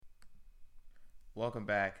Welcome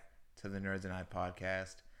back to the Nerds and I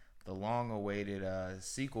podcast, the long-awaited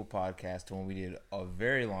sequel podcast to one we did a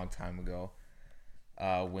very long time ago.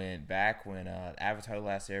 When Avatar: The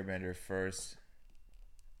Last Airbender first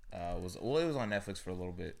it was on Netflix for a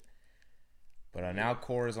little bit, but now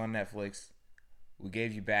Korra is on Netflix. We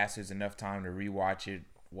gave you bastards enough time to rewatch it,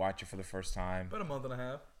 watch it for the first time. About a month and a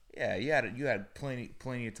half. Yeah, you had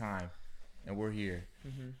plenty of time, and we're here.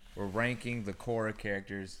 Mm-hmm. We're ranking the Korra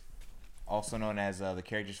characters, also known as the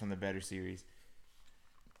characters from the better series.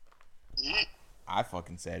 I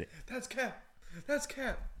fucking said it. That's Cap. That's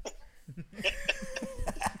Cap.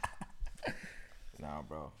 Nah,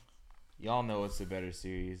 bro. Y'all know it's the better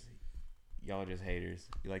series. Y'all are just haters.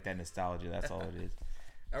 You like that nostalgia. That's all it is.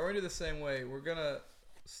 And we're going to do the same way. We're going to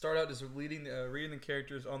start out just reading the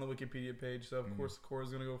characters on the Wikipedia page. So, of course, Korra's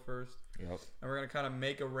going to go first. Yep. And we're going to kind of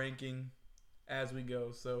make a ranking as we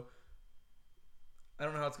go. So, I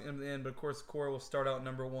don't know how it's going to end, but, of course, Korra will start out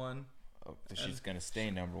number 1. Oh, she's going to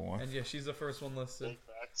stay number 1. And, yeah, she's the first one listed.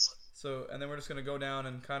 So, and then we're just going to go down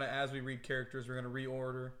and kind of as we read characters, we're going to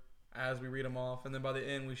reorder as we read them off. And then by the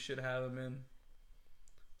end, we should have them in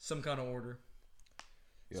some kind of order.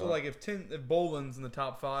 Yep. So like if Bolin's in the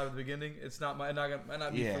top 5 at the begining, it might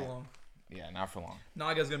not be for long. Yeah, not for long.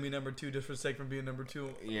 Naga's gonna be number 2 just for the sake of being number 2.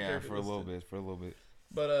 Yeah, for a little bit.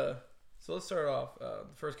 But so let's start off. The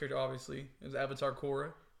first character obviously is Avatar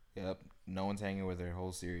Korra. Yep. No one's hanging with her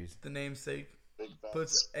whole series. The namesake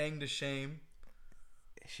puts Aang to shame.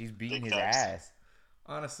 She's beating his ass.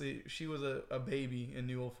 Honestly, she was a baby in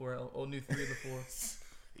New 3 of the 4.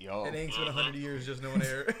 Yo. And Aang's been 100 years just knowing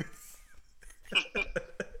air.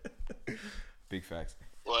 Big facts.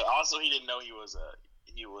 Well, also he didn't know he was a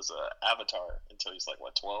Avatar until he's like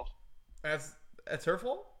 12. That's her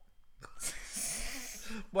fault.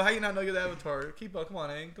 Well, how you not know you're the Avatar? Keep up, come on,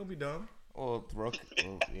 Aang, don't be dumb. Well,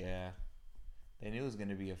 yeah, they knew it was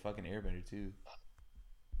gonna be a fucking Airbender too.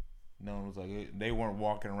 No one was like, they weren't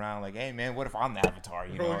walking around like, hey man, what if I'm the Avatar?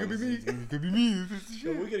 You know, it could be me. It could be me.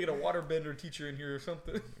 Yo, we gotta get a waterbender teacher in here or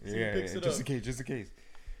something. So yeah, just in case.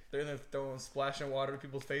 They're in there throwing splashing water in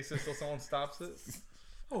people's faces until someone stops it.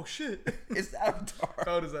 Oh shit! It's the Avatar.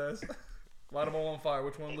 Found his ass. Light them all on fire.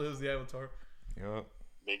 Which one lives? The Avatar. Yep.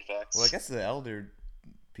 Big facts. Well, I guess the elder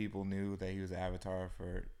people knew that he was the Avatar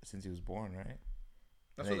since he was born, right?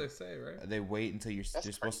 That's what they say, right? They wait until you're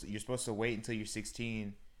supposed to wait until you're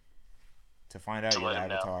 16 to find out you're the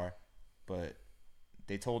Avatar, but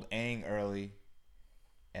they told Aang early,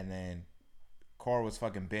 and then Korra was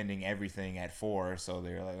fucking bending everything at 4, so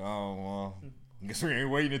they were like, oh well, I guess we ain't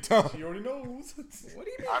waiting to tell. She already knows. What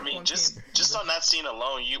do you mean? I mean, just on that scene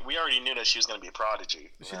alone, we already knew that she was gonna be a prodigy.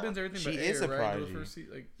 She bends everything. She but is air, a prodigy.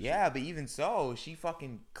 Right? Yeah, but even so, she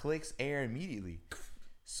fucking clicks air immediately.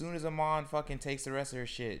 Soon as Amon fucking takes the rest of her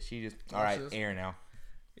shit, she just alright, air now.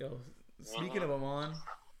 Yo, speaking of Amon.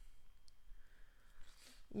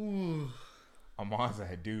 Ooh. Amon's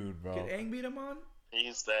that dude, bro. Can Aang beat Amon?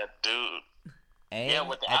 He's that dude. And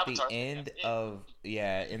with the Avatar, the end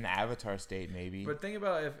in the Avatar state, maybe. But think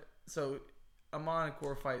about Amon and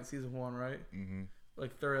Korra fight season 1, right? Mm-hmm.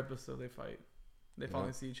 Like 3rd episode, they fight. They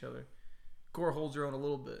finally see each other. Korra holds her own a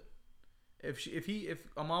little bit. If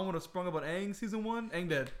Amon would have sprung up on Aang season 1, Aang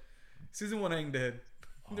dead. Season 1, Aang dead.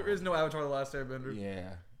 There is no Avatar: The Last Airbender.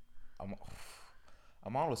 Yeah.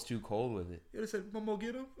 Amon was too cold with it. You would have said, Momo,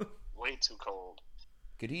 get him? Way too cold.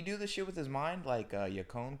 Could he do this shit with his mind like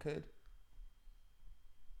Yakone could?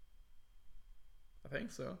 I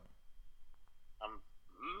think so.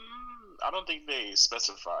 I don't think they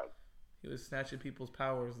specified. He was snatching people's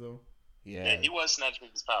powers, though. Yeah, he was snatching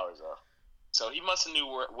people's powers, though. So he must have knew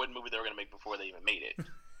what movie they were going to make before they even made it.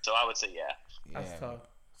 So I would say, yeah. That's tough.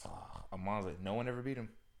 Amon's like, no one ever beat him.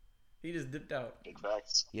 He just dipped out. Big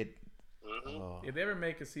facts. If they ever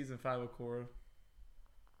make a season 5 of Korra,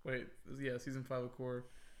 season 5 of Korra,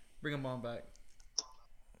 bring him on back.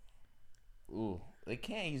 Ooh, they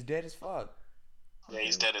can't. He's dead as fuck. Yeah,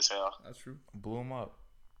 he's dead as hell. That's true. Blew him up.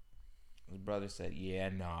 His brother said, "Yeah,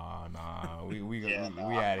 nah, we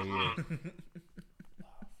out of here." Oh,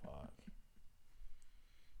 fuck.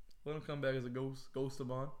 Let him come back as a ghost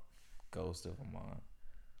of Amon. Ghost of Amon.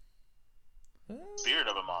 Spirit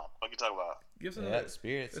of Amon. What you talking about? Give some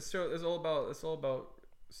spirits. It's all about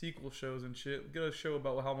sequel shows and shit. Get a show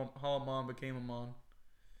about how Amon became Amon.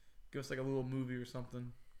 Give us like a little movie or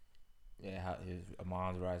something. Yeah, how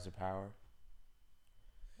Amon's rise to power.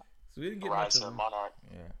 So we didn't get much of him. Monarch.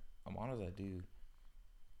 Yeah, Amon was that dude.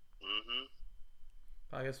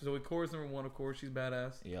 Mm-hmm. I guess so. Korra's number 1, of course. She's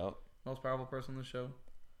badass. Yep. Most powerful person on the show.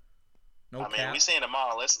 I mean, we saying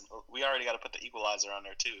Amon. We already got to put the Equalizer on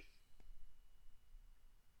there too.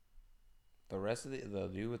 The rest of the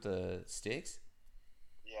dude with the sticks?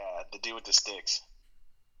 Yeah, the dude with the sticks.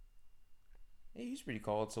 Yeah, he's pretty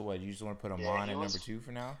cold. So what? You just want to put him on at number 2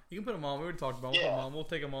 for now? You can put him on. We already talked about. We'll put him on. We'll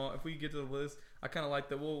take him on if we get to the list. I kind of like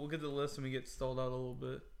that. We'll get to the list and we get stalled out a little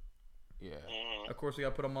bit. Yeah. Mm-hmm. Of course, we got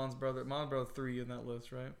to put Amon's brother. Amon's brother 3 in that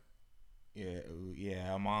list, right?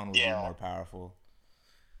 Yeah. Amon was even more powerful.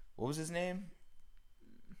 What was his name?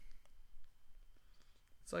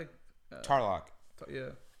 It's like Tarlock. Yeah,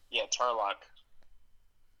 Tarlock.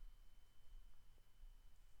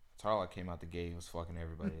 Tarlock came out the gate. He was fucking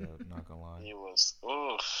everybody up. Not gonna lie. He was.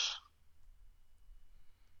 Oof.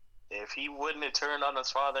 If he wouldn't have turned on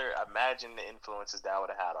his father, imagine the influences that would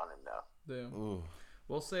have had on him now. Damn. Ooh.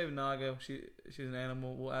 We'll save Naga. She's an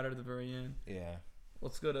animal. We'll add her to the very end. Yeah.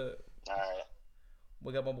 Let's go to. All right.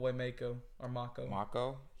 We got my boy Mako or Mako.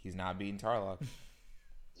 Mako. He's not beating Tarlock.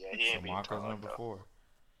 Yeah, he ain't beating Mako's Tarlock, number though. 4.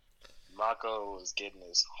 Mako was getting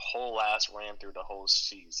his whole ass ran through the whole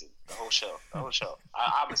season, the whole show. I'm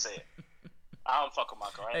gonna say it. I don't fuck with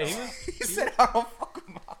Mako. Right? Hey, He said I don't fuck with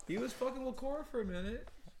Mako. He was fucking with Korra for a minute.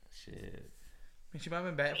 Shit. I mean, she might have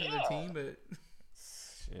been bad for the team, but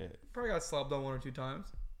Shit. probably got slobbed on 1 or 2 times.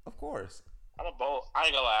 Of course. I ain't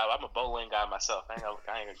gonna lie. I'm a bowling guy myself. I ain't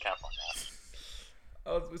gonna cap on that.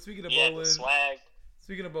 Oh, speaking of Yeah, bowling, the swag.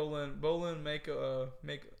 speaking of bowling, make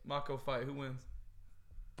Mako fight. Who wins?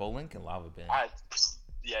 Bolin can lava bend.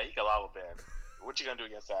 Yeah, he can lava band. What you gonna do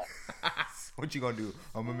against that? What you gonna do?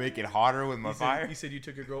 I'm gonna make it harder with my fire. He said you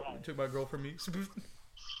took my girl from me.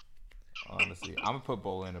 Honestly, I'm gonna put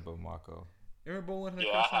Bolin above Mako. You remember Bolin had a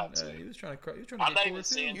Yeah, I crush had to. on? He was trying to I'm get not Korra even too.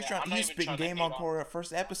 saying He that. was spitting game on Korra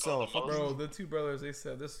first episode. Fuck Bro, the 2 brothers, they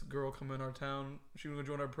said this girl come in our town. She was gonna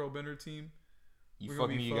join our pro bender team. You We're fuck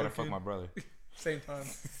gonna me, be you gotta fuck fucking. my brother. Same time.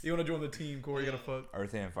 You wanna join the team, Corey? You gotta fuck.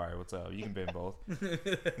 Earth and fire. What's up? You can bend both.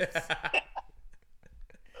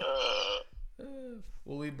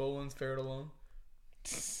 We'll leave Bolin's ferret alone.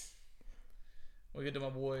 We'll get to my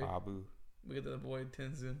boy. Abu. We get to the boy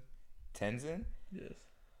Tenzin. Tenzin? Yes.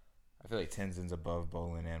 I feel like Tenzin's above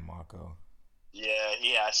Bolin and Mako. Yeah,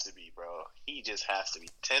 he has to be, bro. He just has to be.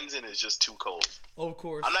 Tenzin is just too cold. Oh, of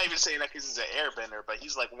course. I'm not even saying that because he's an airbender, but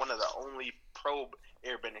he's like one of the only pro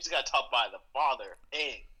airbenders. He got taught by the father,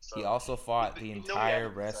 Aang. So He also fought the you know he entire had to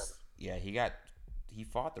be rest. Yeah, he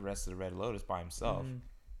fought the rest of the Red Lotus by himself. Mhm.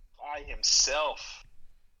 by himself.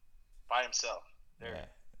 By himself. Yeah.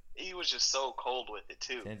 He was just so cold with it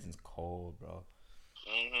too. Tenzin's cold, bro.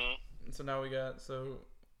 Mm-hmm. So now we got. So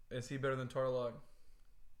is he better than Tarlok?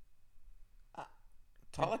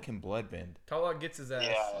 Tarlock can bloodbend. Tarlok gets his ass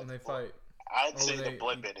Yeah, when they fight. I'd Or say when the they-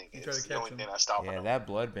 bloodbending you try to is the catch only him. thing that's stopping Yeah, him. that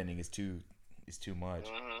bloodbending is too much.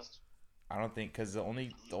 Mm-hmm. I don't think because the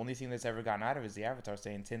only thing that's ever gotten out of it is the Avatar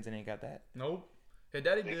saying Tenzin ain't got that. Nope. Hey,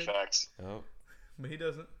 Daddy Big did, facts. Oh, but he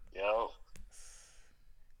doesn't. Yo.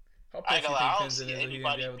 How I ain't pissed gonna you lie, I think don't Tenzin see is that he didn't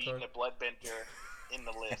anybody get beating Avatar? a bloodbender in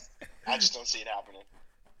the list. I just don't see it happening.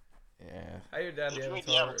 yeah. How your dad If the you ain't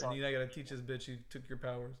the Avatar, Avatar. and you not gotta teach this bitch you took your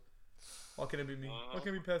powers? Why can't it be me? Why Mhm.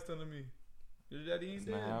 can't it be passed down to me? Your daddy ain't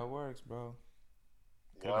That's not dead. how it works, bro.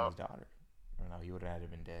 Could Yeah. have been his daughter. Or no, he would have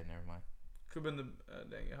been dead. Never mind. Could have been the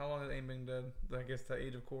dang it. How long has Aang been dead? I guess the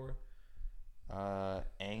age of Korra.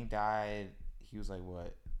 Aang died. He was like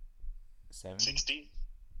what, 70? 60?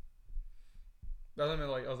 That's what I mean.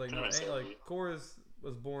 Like I was like, no, Could've been Aang, 70. like Korra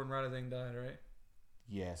was born right as Aang died, right?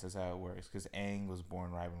 Yes, that's how it works. Because Aang was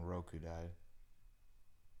born right when Roku died.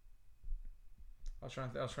 I was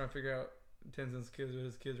trying to figure out Tenzin's kids, but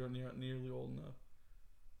his kids were nearly old enough.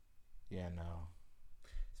 Yeah, no.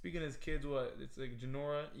 Speaking of his kids, what? It's like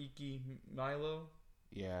Janora, Iki, Milo.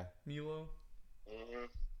 Yeah. Mm-hmm.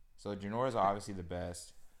 So Janora's obviously the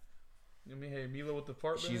best. I mean, hey, Milo with the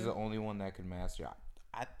fart bend. She's the only one that could master.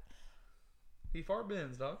 He fart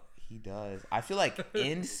bends, dog. He does. I feel like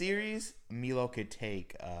in series, Milo could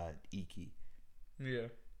take Iki. Yeah.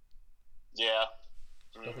 Yeah.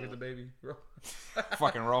 Don't forget the baby, bro.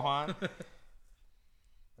 Fucking Rohan. Okay,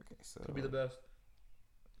 so Could be the best.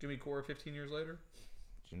 Give me Korra 15 years later.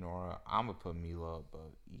 Janora, I'm gonna put Milo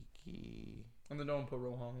above Iki. And then no one put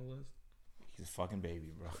Rohan on the list. He's a fucking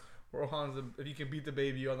baby, bro. Rohan's if you can beat the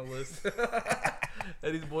baby, you're on the list.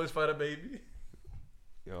 And these boys fight a baby.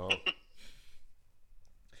 Yo,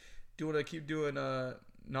 Do you want to keep doing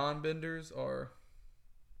non-benders or?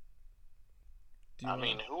 Do you I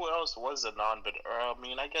mean, who else was a non-bender? I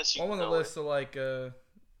mean, I guess you I'm can on the go list of like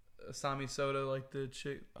Asami Soda, like the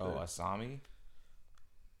chick. oh Asami,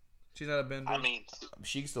 She's not a bender. I mean,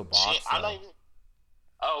 she can still box. I'm not though. even...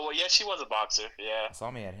 Oh, well, yeah, she was a boxer. Yeah.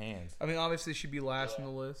 Asami had hands. I mean, obviously she'd be last on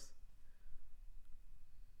the list.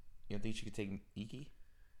 You don't think she could take Iki?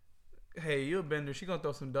 Hey, you a bender. She gonna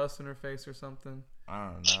throw some dust in her face or something.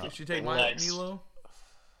 I don't know. Could she take Milo?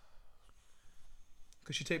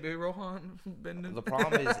 Could she take Baby Rohan bending? The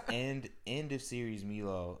problem is end of series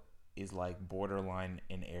Milo is like borderline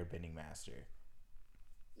an airbending master.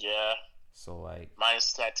 Yeah. So like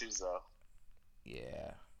minus tattoos though.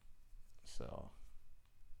 Yeah. So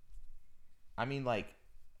I mean like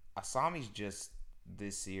Asami's just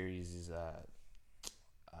this series is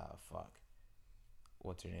fuck.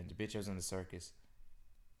 What's her name? The bitch was in the circus.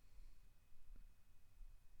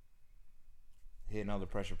 Hitting all the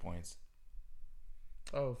pressure points.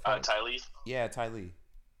 Oh, fuck. Ty Lee? Yeah, Ty Lee.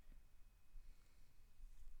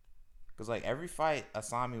 Because, like, every fight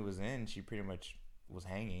Asami was in, she pretty much was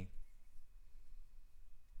hanging.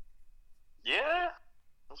 Yeah.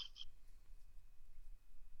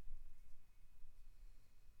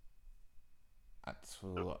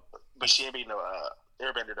 But she ain't be no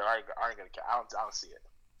airbender, though. I ain't gonna care. I don't see it.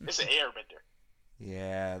 It's an airbender.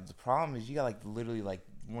 Yeah, the problem is you got, like, literally, like,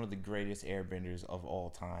 one of the greatest airbenders of all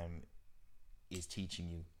time is teaching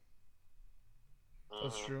you.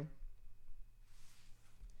 That's true.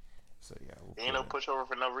 So yeah, ain't no pushover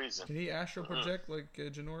for no reason. Can he astral project like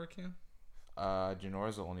Jinora can?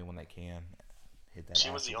 Janora's the only one that can hit that. She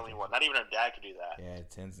was the only one. Not even her dad could do that. Yeah,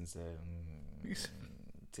 Tenzin said.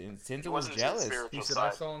 Tenzin was jealous. He said,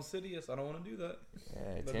 "I saw Insidious. I don't want to do that."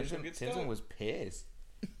 Yeah, Tenzin was pissed.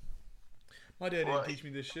 My dad didn't teach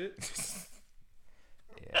me this shit.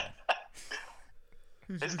 Yeah.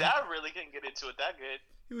 His dad really couldn't get into it that good.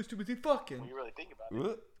 He was too busy fucking. When you really think about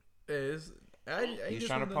it. He's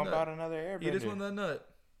trying to pump out another airbender. He just won that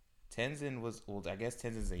nut. Tenzin was, well, I guess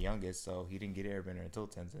Tenzin's the youngest, so he didn't get airbender until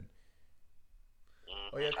Tenzin.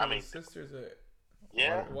 Oh yeah, because his sister's a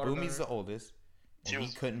Bumi's the oldest. And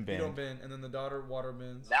he couldn't bend. He don't bend, and then the daughter water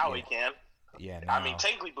bends. Now he can. Yeah, now. I mean,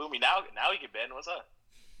 technically, Boomy now he can bend. What's up?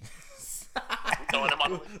 Throwing him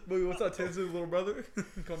on. Boomy, what's up, Tenzin's little brother?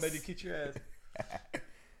 Come back to kick your ass.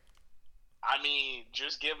 I mean,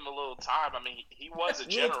 just give him a little time. I mean, he was a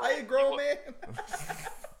general. Hey, grown man.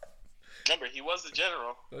 Remember, he was the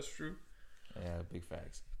general. That's true. Yeah, big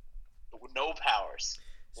facts. With no powers.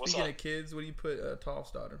 Speaking of kids, what do you put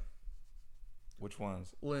Toph's daughter? Which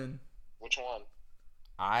ones? Lynn. Which one?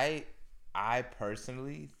 I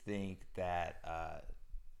personally think that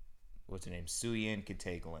what's her name? Suyin could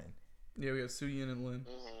take Lin. Yeah, we got Suyin and Lin.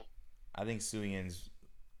 Mm-hmm. I think Suyin's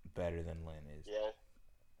better than Lin is. Yeah.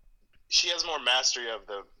 She has more mastery of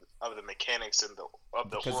the mechanics and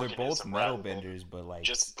of the because they're both metal benders, but like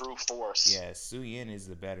just brute force. Yeah, Suyin is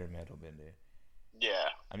the better metal bender. Yeah.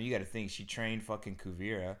 I mean, you got to think she trained fucking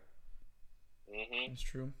Kuvira. Mhm. That's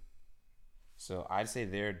true. So I'd say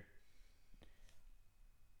they're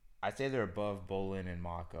above Bolin and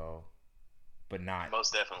Mako, but not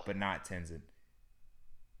most definitely, but not Tenzin.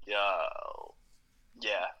 Yeah.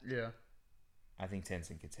 Yeah. Yeah. I think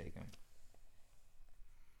Tenzin could take him.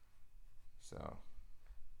 So.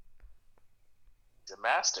 He's a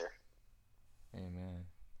master. Amen.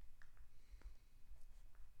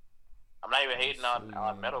 I'm not even hating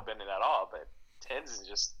on metal bending at all, but Tenzin's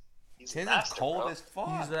just he's a master, cold bro. as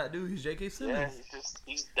fuck. He's that dude. He's J.K. Simmons. Yeah,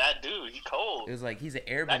 he's that dude. He cold. It was like he's an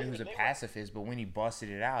airbender who's a pacifist, but when he busted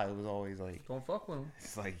it out, it was always like don't fuck with him.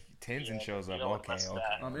 It's like Tenzin shows up. Okay.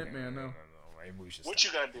 I'm It Man now. What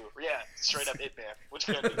you gonna do? Yeah, straight up It Man. What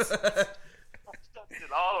you gonna do?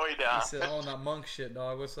 All the way down. He said, "Oh, that monk shit,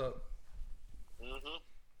 dog. What's up?" Mhm.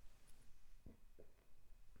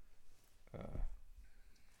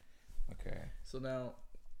 Okay. So now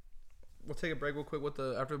we'll take a break real quick with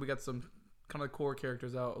after we got some kind of core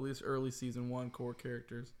characters out, at least early season 1 core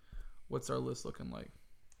characters. What's our list looking like?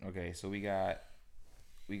 Okay, so we got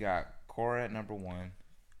Korra at number 1,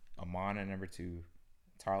 Amon at number 2,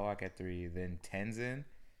 Tarlok at 3, then Tenzin,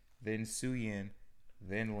 then Suyin,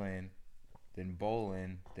 then Lin, then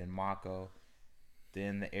Bolin, then Mako,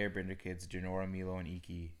 then the Airbender kids, Jinora, Milo, and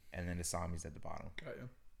Iki, and then Asami's at the bottom. Got you.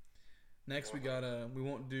 Next we got we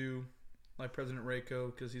won't do like President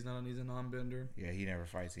Reiko because he's a non-bender. Yeah, he never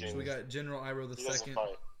fights. So we got General Iroh the second.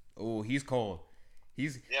 Oh, he's cold.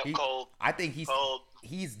 He's cold. I think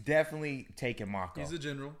he's definitely taking Mako. He's a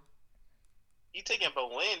general. He taking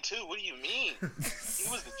Bolin too. What do you mean? He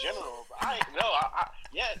was the general.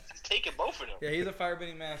 Yeah, he's taking both of them. Yeah, he's a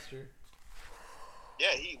firebending master.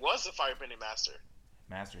 Yeah, he was a firebending master.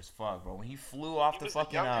 Master as fuck, bro. When he flew off the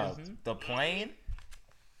fucking the plane.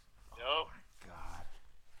 Yo. God.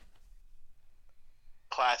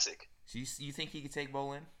 Classic. So you think he could take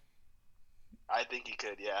Bolin? I think he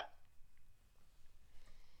could, yeah.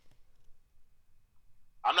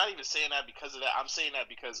 I'm not even saying that because of that. I'm saying that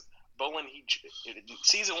because Bolin,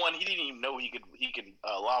 season 1, he didn't even know he could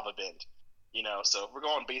lava bend. You know, so if we're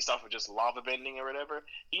going based off of just lava bending or whatever,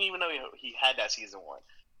 he didn't even know he had that season 1.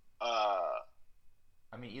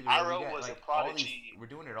 I mean, either Iroh was a prodigy. We're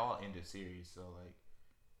doing it all in the series, so like.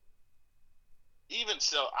 Even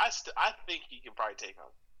so, I think he can probably take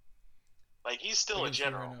him. Like, he's still a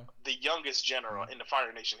general, right, the youngest general in the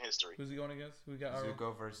Fire Nation history. Who's he going against? Who got Iroh?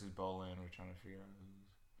 Zuko versus Bolin. We're trying to figure out who's.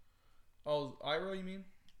 Oh, Iroh, you mean?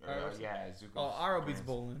 Yeah, Zuko. Oh, Iroh beats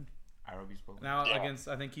Bolin. Iroh beats Bolin. Now against,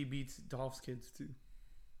 I think he beats Dolph's kids too.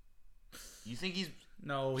 You think he's?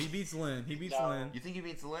 No, he beats Lin. He beats Lin. You think he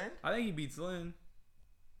beats Lin? I think he beats Lin.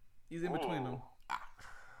 He's in between them.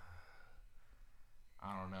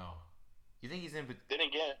 I don't know. You think he's in between? Then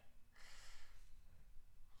again,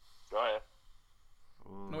 go ahead.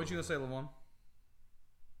 Know what you gonna say, Lavon?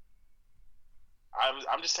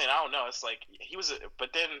 I'm just saying, I don't know. It's like he was, but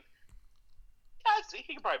then he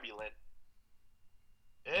could probably be Lin.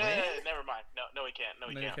 Never mind. No, he can't. No,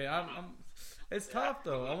 he can't. Okay, it's tough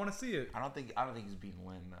though. I want to see it. I don't think he's beating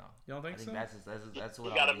Lin though. You don't think so? That's what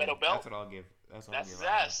you got a metal belt. That's what I'll give. That's his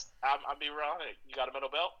ass. I'll be wrong. You got a metal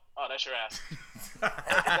belt? Oh, that's your ass.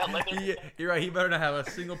 You're right. He better not have a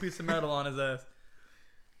single piece of metal on his ass.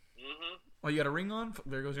 Mm-hmm. Oh, you got a ring on?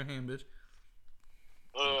 There goes your hand, bitch.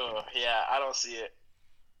 Yeah, I don't see it.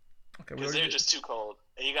 Okay, because they're just too cold.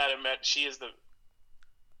 And you gotta admit, she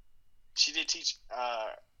did teach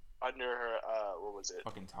under her what was it?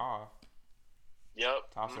 Fucking Toph.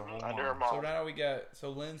 Yep. Toph's her whole under her mom. So now we got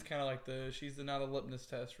Lin's kind of like she's now the litmus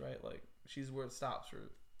test, right? Like she's where it stops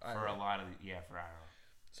for Iroh. For a lot of for Iroh.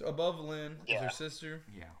 So above Lin is her sister.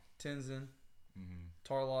 Yeah. Tenzin.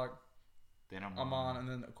 Tarlok. Then Amon, and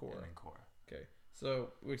then Korra. Okay.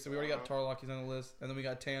 So we already got Tarlok. He's on the list, and then we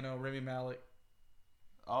got Tano, Remy Malek.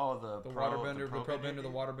 Oh, the waterbender, the pro-bender, the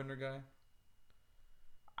waterbender guy.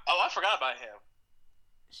 Oh, I forgot about him.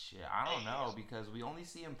 Shit, I don't know because we only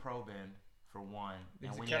see him pro-bend for one,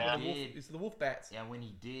 and when he did, it's the wolf bats. Yeah, when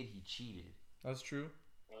he did, he cheated. That's true.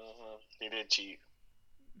 Mm-hmm. He did cheat.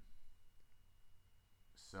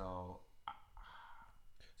 So,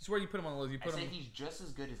 this is where you put him on the list. I say he's just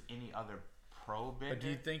as good as any other pro-bender. But do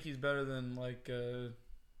you think he's better than like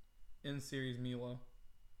in-series Milo?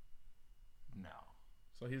 No.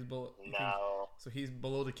 So he's below. No. So he's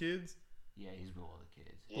below the kids. Yeah, he's below the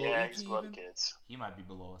kids. Yeah, he's below the kids. He might be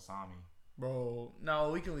below Asami. Bro,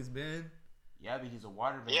 no, we can at least bend. Yeah, but he's a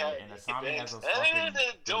waterbender, and Asami has those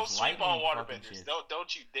don't sweep on waterbenders.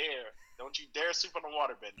 Don't you dare. Don't you dare sweep on a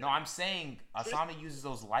waterbender. No, I'm saying Asami uses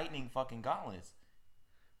those lightning fucking gauntlets.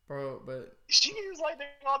 Bro, but she uses lightning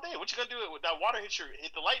all day. What you gonna do with that water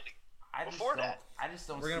hit the lightning? I just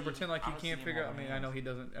don't. We're gonna pretend like he can't figure out. I mean, I know he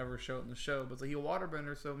doesn't ever show it in the show, but he's a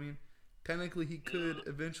waterbender, so I mean, technically he could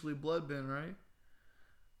eventually bloodbend, right?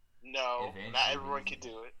 No, not everyone can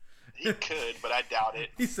do it. He could, but I doubt it.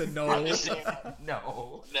 He said no. I'm just saying,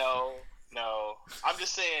 no. I'm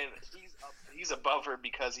just saying he's above her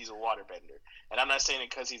because he's a waterbender, and I'm not saying it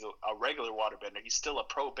because he's a regular waterbender. He's still a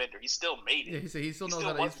pro bender. He still made it. Yeah, he still knows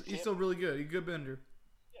how to. He's still really good. He's a good bender.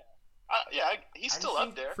 He's still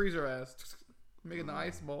up there. Freezer ass, making the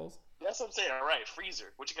ice balls. That's what I'm saying. All right,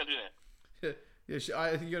 freezer. What you gonna do then?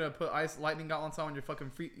 Yeah, you gonna put lightning gauntlets on your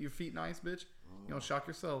fucking feet, in ice, bitch. You gonna shock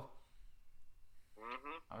yourself.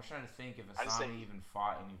 I was trying to think if Asami even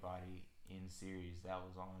fought anybody in series that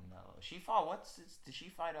was on. She fought did she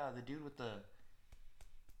fight the dude with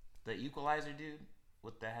the equalizer dude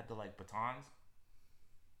that had the like batons?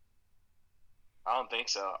 I don't think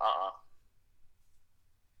so.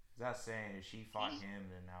 That's saying if she fought him,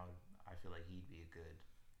 then I feel like he'd be a good.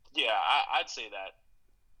 Yeah, I'd say that.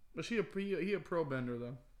 But he a pro bender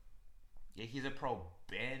though. Yeah, he's a pro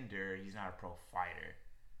bender. He's not a pro fighter.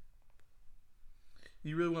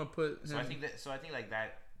 You really want to put him? So I think like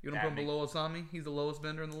that. You want to put him below Asami? He's the lowest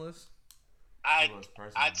bender on the list.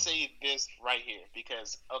 I'd say this right here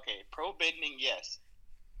because pro bending, yes.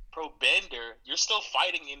 Pro bender, you're still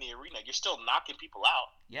fighting in the arena. You're still knocking people out.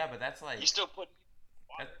 Yeah, but that's like you still put.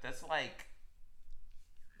 That's like.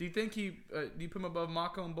 Do you think do you put him above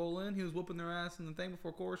Mako and Bolin? He was whooping their ass in the thing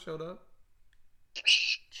before Korra showed up.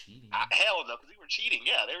 Cheating. Hell no, because they were cheating.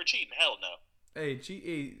 Yeah, they were cheating. Hell no. Hey,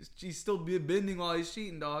 she's still bending while he's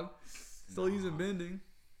cheating, dog. Still using bending.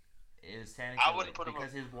 It was technically I wouldn't put him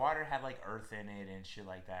because his water had like earth in it and shit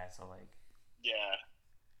like that. So like. Yeah.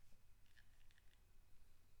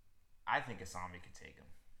 I think Asami could take him.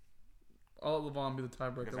 I'll let Levon be the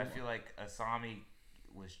tiebreaker. Because I feel like Asami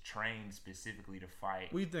was trained specifically to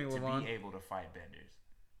fight. What do you think, to Levon? be able to fight benders.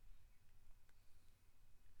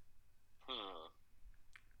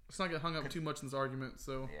 Let's not get hung up too much in this argument.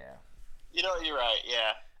 So yeah. You know, you're right.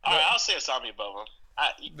 Yeah. All right, I'll say Asami above him.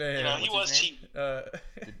 He was cheap.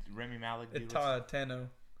 Did Remy Malik do Tenno. Thano.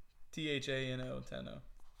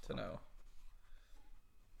 Tenno.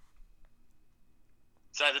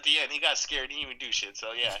 So at the end, he got scared. He didn't even do shit.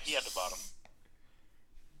 So yeah, he had the bottom.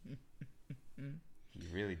 He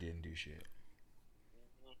really didn't do shit.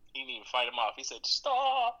 He didn't even fight him off. He said,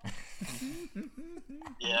 "Stop."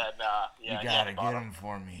 Yeah, nah. Yeah, you gotta get him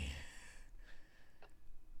for me.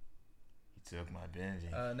 He took my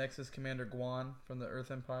binging. Next is Commander Guan from the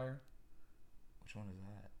Earth Empire. Which one is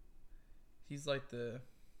that? He's like the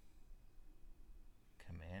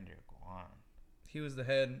Commander Guan. He was the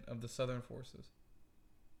head of the Southern Forces.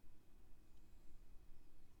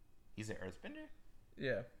 He's an Earthbender?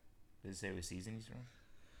 Yeah. Does it say what season he's from?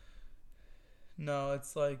 No,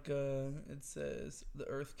 it's like it says the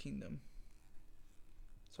Earth Kingdom.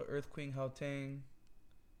 So Earth Queen Hao Tang,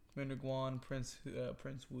 Commander Guan, Prince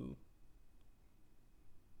Wu.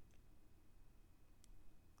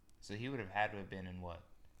 So he would have had to have been in what?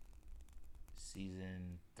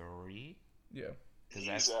 Season 3? Yeah.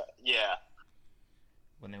 Yeah.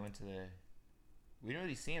 When they went to the... We didn't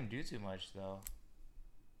really see him do too much, though.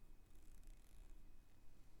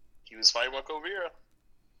 He was fighting with Kovira.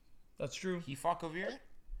 That's true. He fought Kovira?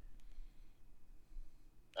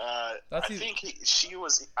 I think she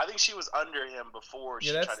was under him before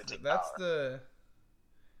she tried to take power.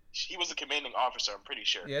 He was a commanding officer, I'm pretty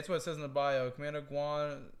sure. Yeah, that's what it says in the bio. Commander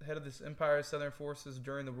Guan, head of this Empire's Southern Forces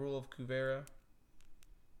during the rule of Kuvera.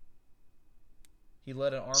 He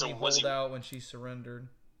led an army holdout when she surrendered.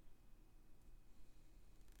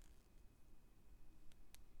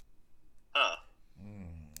 Huh.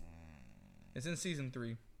 It's in season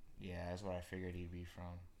 3. Yeah, that's what I figured he'd be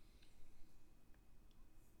from.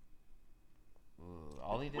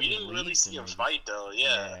 All he did we didn't really see him fight, though.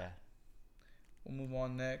 Yeah. We'll move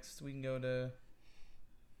on next. We can go to...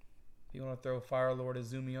 You want to throw Fire Lord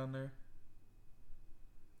Izumi on there?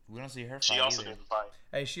 We don't see her fight. She also didn't fight.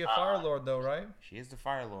 Hey, she a Fire Lord, though, right? She is the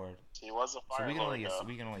Fire Lord. She was a Fire Lord,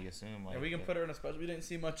 we can only assume. Like, we can put her in a special... We didn't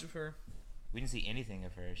see much of her. We didn't see anything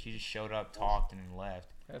of her. She just showed up, talked, and then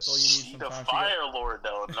left. That's all you need. She's the Fire Lord,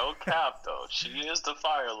 though. No cap, though. She is the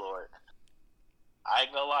Fire Lord. I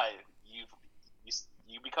ain't gonna lie.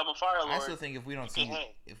 You become a Fire Lord. I still think if we don't see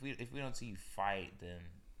you fight, then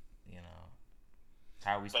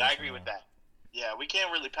how are we? But I agree with that. Yeah, we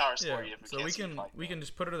can't really power score you if we can't see you fight. We can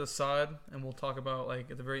just put her to the side, and we'll talk about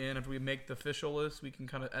at the very end after we make the official list. We can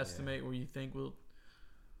kind of estimate where you think we'll.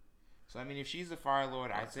 So I mean, if she's a Fire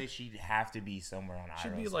Lord, I'd say she'd have to be somewhere on Iroh's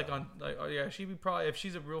She'd be side. she'd be probably, if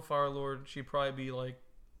she's a real Fire Lord, she'd probably be like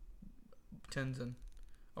Tenzin,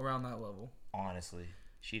 around that level. Honestly,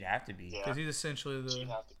 she'd have to be because he's essentially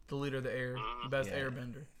the leader of the air, the best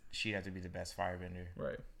airbender. She'd have to be the best firebender.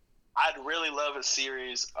 Right. I'd really love a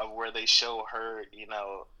series of where they show her,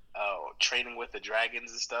 training with the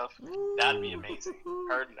dragons and stuff. Ooh. That'd be amazing.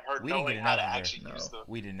 Her knowing how to actually use them.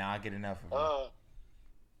 We did not get enough of her.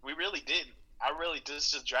 We really didn't.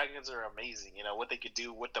 Just dragons are amazing. What they could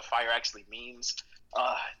do, what the fire actually means.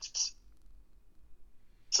 It's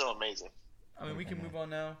so amazing. I mean, we can move on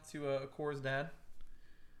now to Korra's dad.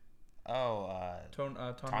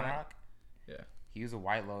 Tonrak? Yeah. He was a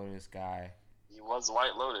White Lotus guy. He was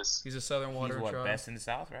White Lotus. He's a Southern Water Tribe. He's best in the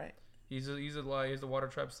South, right? He's the Water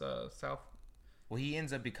Tribe's South. Well, he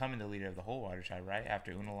ends up becoming the leader of the whole Water Tribe, right?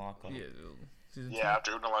 After Unalaq.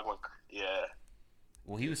 After Unalaq went. Yeah.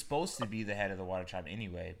 Well, he was supposed to be the head of the Water Tribe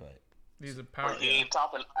anyway, but he's a power. He ain't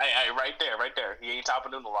topping. Hey, right there. He ain't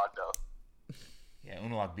topping Unalaq though. Yeah,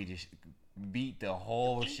 Unalaq beat the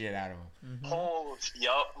whole shit out of him.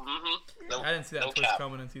 Mm-hmm. No, I didn't see that twist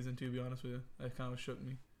coming in season 2. To be honest with you, that kind of shook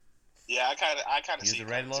me. Yeah, I kind of. He was the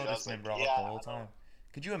Red Lotus been brought up the whole time.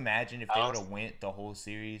 Could you imagine if they would have went the whole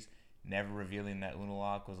series, never revealing that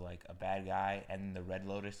Unalaq was like a bad guy, and then the Red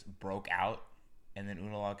Lotus broke out, and then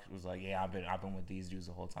Unalaq was like, "Yeah, I've been with these dudes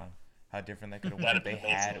the whole time." How different that could have been if they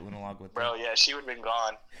had Unalaq with them. Bro, yeah, she would have been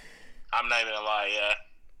gone. I'm not even gonna lie, yeah.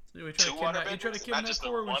 Dude, he tried to kidnap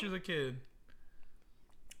Korra when she was a kid.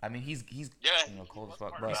 I mean, he's cold as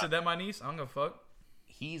fuck, bro. He said that my niece, I'm gonna fuck.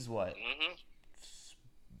 He's what? Mm-hmm.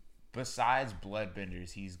 Besides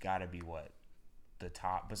Bloodbenders, he's got to be what? The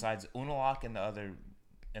top. Besides Unalaq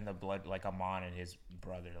and the blood, like Amon and his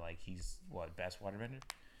brother, like he's what, best waterbender?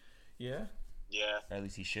 Yeah. Yeah. Or at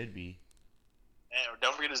least he should be. And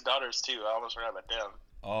don't forget his daughters too. I almost forgot about them.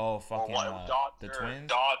 Oh, fucking the twins.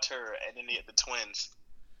 Daughter, and then the twins.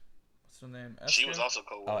 What's her name? Eska? She was also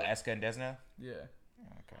cool. Oh, Eska and Desna. Yeah.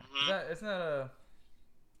 Okay. Mm-hmm. Isn't that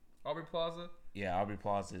Aubrey Plaza? Yeah, Aubrey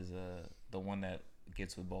Plaza is the one that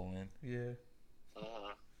gets with Bolin. Yeah.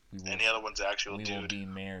 And the other one's the actual dude. We will be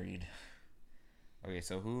married. Okay,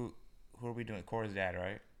 so who are we doing? Korra's dad,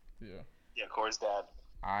 right? Yeah. Yeah, Korra's dad.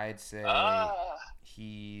 I'd say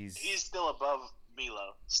he's still above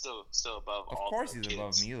Milo. Still above all. Of course he's kids.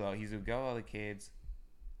 above Milo. He's above all the kids.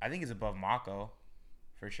 I think he's above Mako,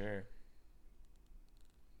 for sure.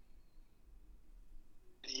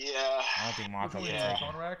 Yeah. I don't think Mako. Yeah.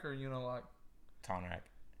 Tonrak or Unilak? Tonrak.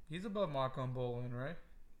 He's above Mako and Bolin, right?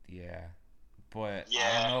 Yeah, but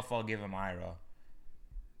I don't know if I'll give him Iroh.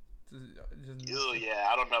 Yeah,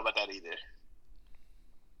 I don't know about that either.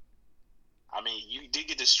 I mean, you did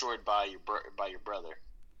get destroyed by your brother,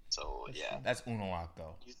 so yeah. That's Unalak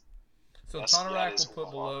though. So Tonrak will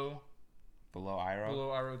put below Iroh. Below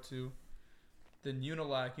Iroh 2. Then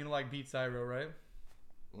Unilak beats Iroh, right?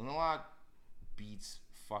 Unalak beats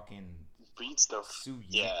the Su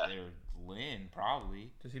Yin or Lin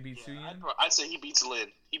probably. Does he beat Su Yin? I'd say he beats Lin.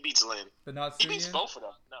 But not Su Yin? He beats both of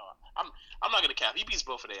them. No, I'm not gonna cap. He beats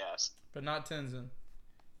both of their ass. But not Tenzin.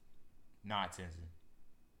 Not Tenzin.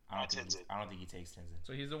 I don't think he takes Tenzin.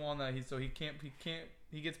 So he's the one that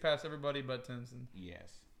he gets past everybody but Tenzin.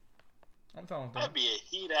 Yes. I'm talking about that'd be a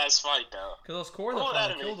heat ass fight though. Because those Korra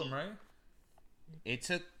that killed him, right? It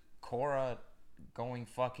took Korra going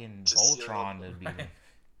fucking Voltron to beat him.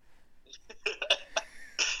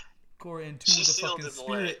 Korra in two with the fucking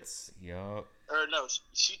spirits. Yup. Or no,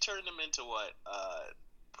 she turned him into what?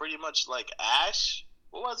 Pretty much like Ash.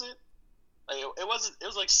 What was it? Like, it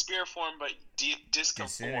was like spirit form, but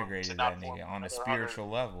disintegrated that nigga on a spiritual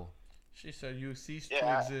level. She said, "You cease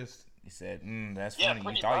to exist." He said, "That's funny.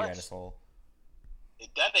 You thought you had a soul."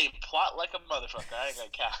 That ain't plot like a motherfucker. I ain't gonna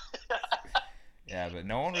count. Yeah, but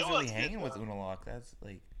no one was really hanging with Unalak. That's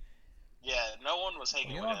like. Yeah, no one was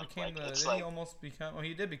hanging with him. He almost become? Oh,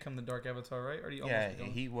 he did become the Dark Avatar, right? Or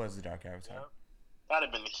he was the Dark Avatar. Yeah. That'd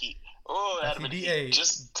have been the heat. Oh, that'd have been heat.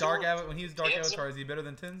 Just when he was Dark Avatar, is he better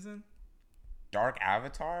than Tenzin? Dark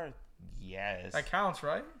Avatar, yes. That counts,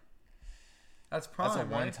 right? That's prime. That's a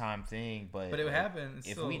one-time thing, but it would happen.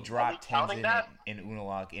 If we drop Tenzin and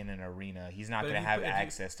Unalak in an arena, he's not going to have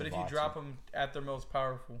access to. But if you drop them at their most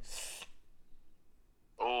powerful.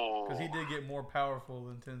 Oh. Because he did get more powerful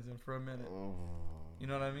than Tenzin for a minute. Oh. You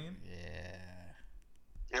know what I mean? Yeah.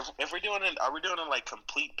 If we're doing it, are we doing it like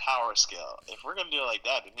complete power scale? If we're gonna do it like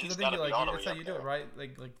that, then he's gotta be all the way up there. That's how you do it, right?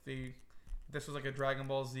 Like this was like a Dragon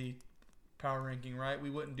Ball Z power ranking, right? We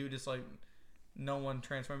wouldn't do just like no one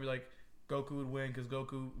transform. Be like Goku would win because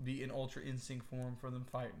Goku would be in Ultra Instinct form for them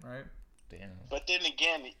fighting, right? Damn. But then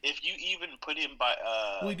again, if you even put him by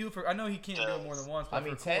we do for. I know he can't do it more than once. But I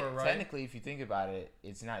mean, Korra, right? technically, if you think about it,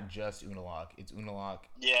 it's not just Unalak. It's Unalak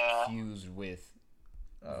fused with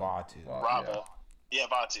Vatu. Bravo. Yeah,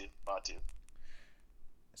 Vatu.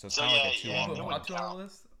 So it's kind of like a 2-on-1. Vatu on the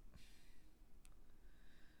list.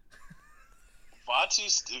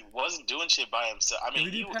 Vatu wasn't doing shit by himself. I mean,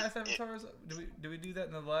 did we do past avatars? Did we do that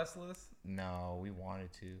in the last list? No, we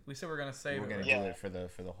wanted to. We said we're gonna save it. We're gonna do it for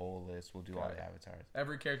the whole list. We'll do all the avatars.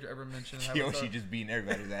 Every character ever mentioned. Kyoshi just beating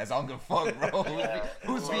everybody's ass. I don't give a fuck, bro.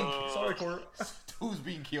 Who's being? Sorry, Korra. Who's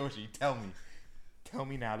beating Kyoshi? Tell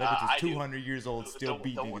me now. Look at this 200 years old still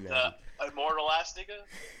beating niggas. The immortal ass nigga.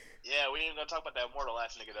 Yeah, we ain't gonna talk about that immortal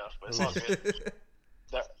ass nigga though. But it's all good.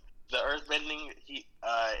 The earthbending,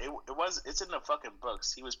 it's in the fucking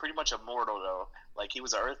books. He was pretty much immortal though. Like he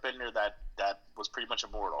was an earthbender that was pretty much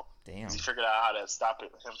immortal. Damn. He figured out how to stop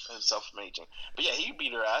himself from aging. But yeah, he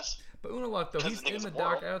beat her ass. But Unalak though, he's in the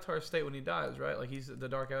Dark Avatar state when he dies, right? Like he's the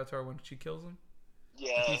Dark Avatar when she kills him.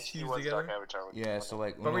 Yeah, he was Dark Avatar. So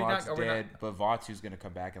like Unalak's dead, but Vatu's gonna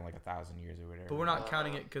come back in like 1,000 years or whatever. But we're not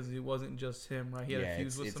counting it because it wasn't just him, right? He had a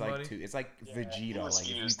fuse with somebody. It's like Vegito. Like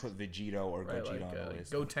if you put Vegito or Gogeta on the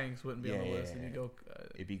list, Gotenks wouldn't be on the list.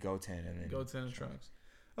 It'd be Goten and then Goten and Trunks.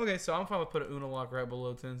 Okay, so I'm fine with putting Unalak right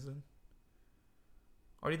below Tenzin.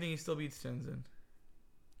 Or do you think he still beats Tenzin?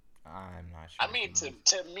 I'm not sure. I mean, to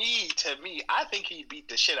me, I think he beat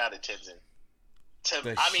the shit out of Tenzin.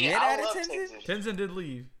 I love Tenzin? Tenzin did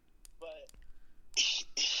leave. But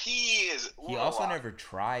he is... He also never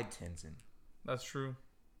tried Tenzin. That's true.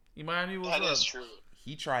 He might have That is true.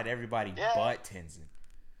 He tried everybody but Tenzin.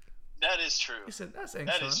 That is true. He said, that's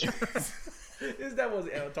That is true. That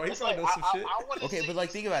wasn't Avatar. He probably knows some shit. Okay, but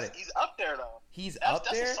like, think about it. He's up there, though. He's up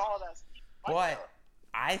there, a solid ass but...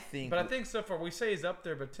 I think so far we say he's up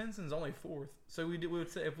there, but Tenzin's only fourth. So we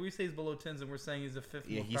would say if we say he's below Tenzin, we're saying he's the fifth.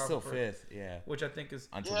 Yeah, he's still fifth. Yeah, which I think is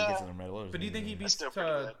until he gets to the Red Lotus. But do you think he beats? What's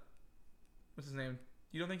his name?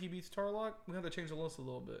 You don't think he beats Tarlok? We have to change the list a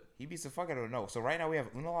little bit. He beats the fuck out of no. So right now we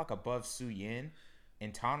have Unalak above Su Yin,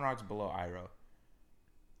 and Tonrok's below Iroh.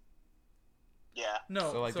 Yeah.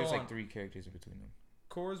 No. So like, there's like 3 characters in between them.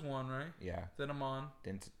 Korra's 1, right? Yeah. Then Amon.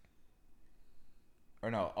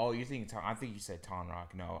 Or no. Oh, you think I think you said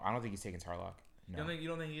Tonrock. No, I don't think he's taking Tarlock. No. You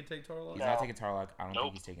don't think he can take Tarlock? He's not taking Tarlock. I don't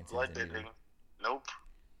think he's taking Tenzin either. Bloodbending. Nope.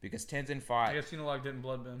 Because Tenzin fought. I guess Unalaq didn't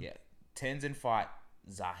bloodbend. Yeah. Tenzin fought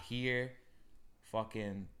Zahir,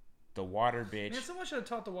 fucking the water bitch. Man, someone should have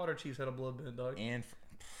taught the water chiefs how to bloodbend, dog. And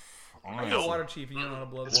You're a water chief and you don't know how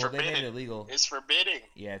to bloodbend. Well, they made it illegal. It's forbidding.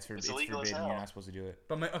 Yeah, it's illegal forbidden. as hell. You're not supposed to do it.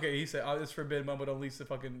 But okay, he said it's forbidden, but unleash the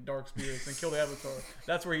fucking dark spirits and kill the Avatar.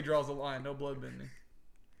 That's where he draws the line. No bloodbending.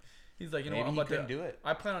 He's like, you know Maybe what? I'm he about couldn't to do it.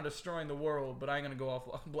 I plan on destroying the world, but I ain't gonna go off.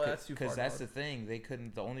 That's too far. Because that's the thing. They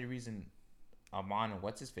couldn't. The only reason Amon and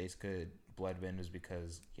what's his face could bloodbend was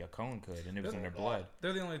because Yakone could, and it was in their blood.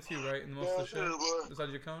 They're the only two, right? In most of the show,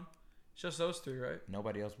 besides Yakone, it's just those three, right?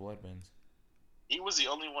 Nobody else bloodbends. He was the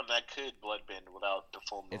only one that could bloodbend without the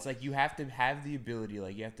full moon. It's like you have to have the ability.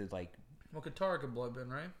 Like you have to like. Well, Katara could bloodbend,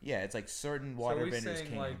 right? Yeah, it's like certain So are we waterbenders saying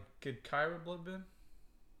can. like, could Kyra bloodbend?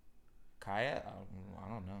 Kaya, I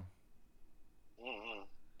don't know. Mm-hmm.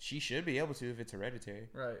 She should be able to if it's hereditary.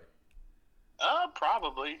 Right.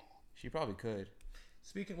 Probably. She probably could.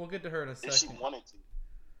 Speaking, we'll get to her in a second. If she wanted to.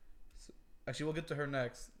 Actually, we'll get to her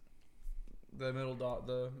next. The middle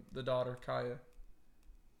the daughter Kaya.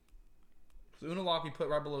 So Unalaq put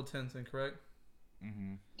right below Tenzin, correct?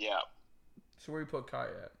 Mm-hmm. Yeah. So where you put Kaya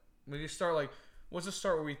at? When you start like, what's the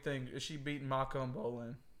start where we think is she beating Mako and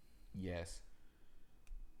Bolin? Yes.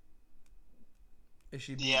 Is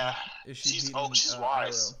she? Beating, Yeah. Is she? She's beating, she's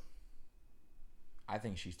wise. I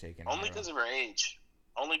think she's taking Only Iroh. because of her age.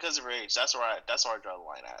 Only because of her age. That's where I draw the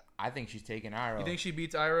line at. I think she's taking Iroh. You think she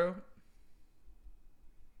beats Iroh?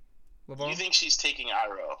 Do you think she's taking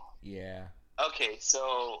Iroh? Yeah. Okay,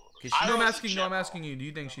 so No, I'm asking you. Do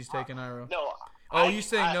you think she's taking Iroh? No. Oh, you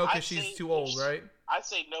saying no because she's too old, right? I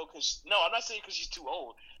say no because I'm not saying because she's too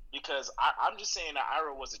old. Because I'm just saying that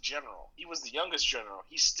Iroh was a general. He was the youngest general.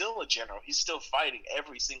 He's still a general. He's still fighting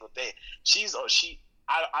every single day.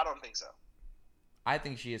 I don't think so. I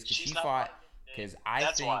think she is because she not fought. fighting. Because I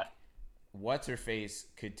That's think why. what's her face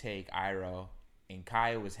could take Iroh, and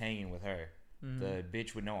Kaya was hanging with her, the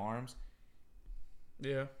bitch with no arms.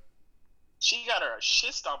 Yeah. She got her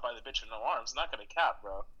shit stomped by the bitch with no arms. Not gonna cap,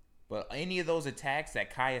 bro. But any of those attacks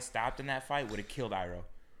that Kaya stopped in that fight would have killed Iroh.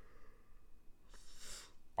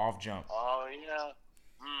 Off jump. Oh yeah.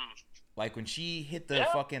 Like when she hit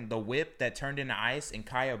the whip that turned into ice, and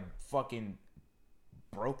Kaya fucking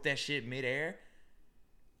broke that shit midair.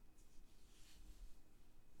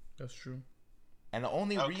 That's true. And the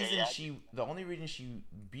only reason she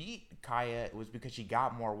beat Kaya was because she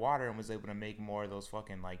got more water and was able to make more of those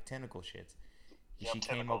fucking like tentacle shits. She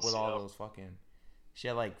came up with all those fucking. She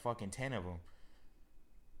had like fucking 10 of them.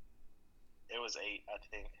 It was 8, I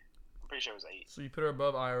think. I'm pretty sure it was 8. So you put her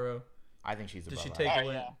above Iroh. I think she's above. Did she Iroh. take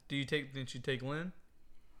Lin? Yeah. Did she take Lin?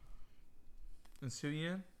 And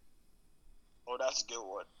Suyin? Oh, that's a good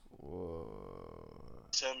one. Whoa.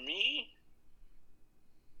 To me,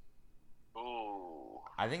 ooh.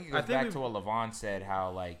 I think it goes back to what Levon said,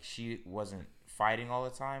 how like she wasn't fighting all the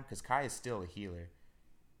time because Kai is still a healer.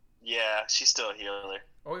 Yeah, she's still a healer.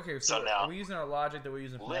 Oh, okay, so now, are we using our logic that we're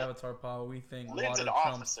using from Lin, Avatar Power? We think Lin's water an trumps.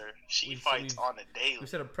 officer. She fights on a daily. We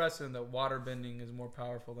set a precedent that water bending is more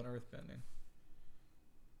powerful than earth bending.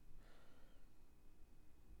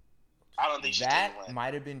 I don't think she's That taking Lin.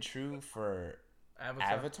 might have been true for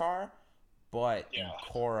Avatar, but in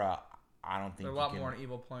Korra, I don't think they're a lot more an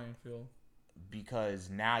evil playing field. Because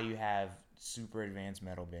now you have super advanced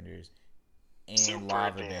metal benders and Super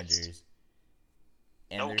lava advanced. benders,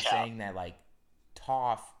 and No they're cap. saying that like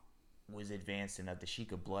Toph was advanced enough that she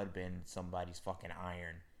could blood bend somebody's fucking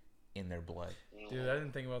iron in their blood. Dude, I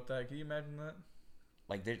didn't think about that. Can you imagine that?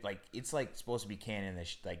 Like they're like it's like supposed to be canon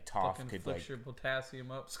that like Toph Fucking could flick like your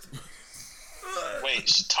potassium up. Wait,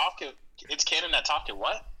 it's canon that Toph can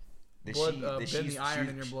what? that Blood, bend the iron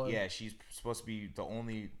in your blood. Yeah, she's supposed to be the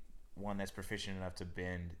only one that's proficient enough to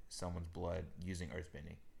bend someone's blood using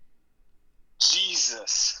earthbending.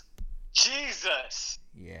 Jesus.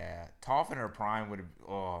 Yeah, Toph in her prime would have.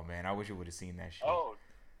 Oh man, I wish I would have seen that shit. Oh.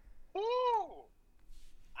 Woo!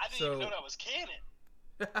 I didn't even know that was canon.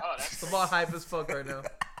 Oh, that's Levon hype as fuck right now.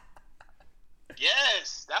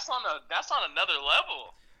 Yes, that's on another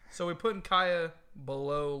level. So we're putting Kaya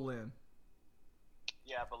below Lin.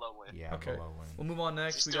 Yeah, below Lin. Yeah, Okay. below Lin. We'll move on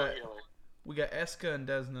next. She's We still got a healer. Eska and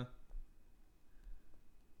Desna,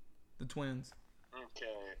 the twins. Okay,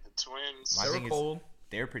 the twins. My They thing were is- cold.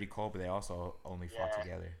 They're pretty cold, but they also only fought Yeah.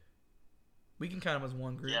 together. We can count them as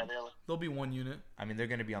one group. Yeah, They'll be one unit. I mean, they're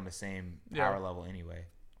gonna be on the same Yeah. power level anyway.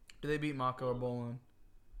 Do they beat Mako or Bolin?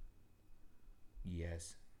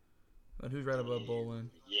 Yes. And who's right above Bolin?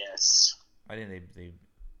 Yes. I think they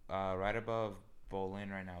right above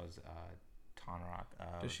Bolin right now is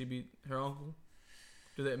Tonrock. Does she beat her uncle?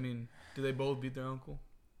 Do they both beat their uncle?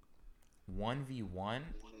 1v1?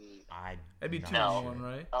 That'd be not 2-on-1, sure.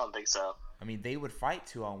 right? I don't think so. I mean, they would fight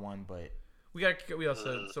 2-on-1, but We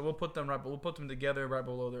also so we'll put them together right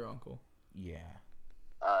below their uncle. yeah.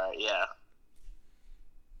 Yeah.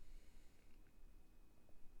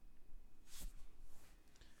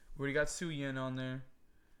 We already got Su Yin on there.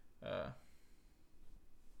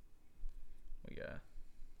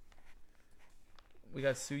 We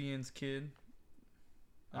got Su Yin's kid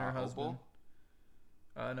and her husband.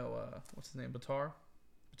 What's his name? Batar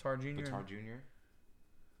Jr. Batar Jr.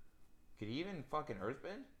 Could he even fucking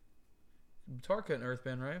earthbend? Batar couldn't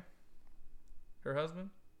earthbend, right? Her husband?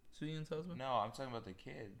 Su Yin's husband? No, I'm talking about the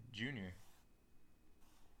kid, Junior.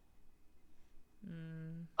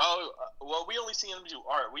 Oh, well, we only see him do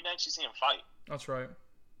art. We didn't actually see him fight. That's right.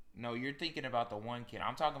 No, you're thinking about the one kid.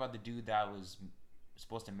 I'm talking about the dude that was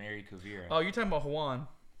supposed to marry Kuvira. Oh, you're talking about Juan.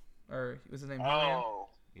 Or was his name Julian? Oh.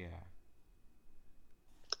 Yeah.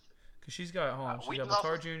 Because she's got, we got didn't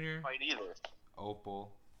Batar Jr. fight either.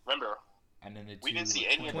 Opal. Remember, And then the two we didn't see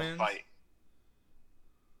any of them twins. fight.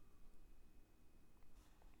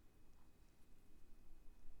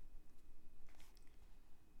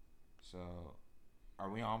 So, are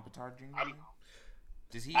we on Batar Jr.?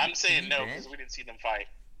 I'm saying no because we didn't see them fight.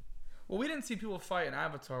 Well, we didn't see people fight in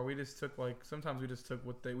Avatar. We just took sometimes we just took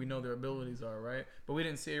what we know their abilities are, right? But we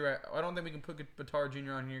didn't see right. I don't think we can put Batar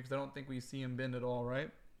Jr. on here because I don't think we see him bend at all, right?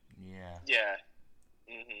 Yeah. Yeah.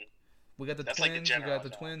 Mhm. We got the That's twins. like the general, we got the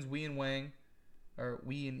though. twins. Wee and Wang, or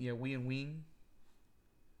Wee and Wing.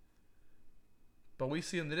 But we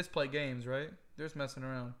see them. They just play games, right? They're just messing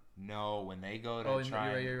around. No, when they go to Oh,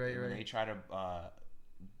 try, you're right. when they try to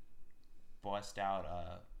bust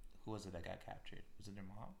out, who was it that got captured? Was it their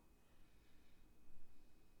mom?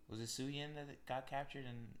 Was it Su Yin that got captured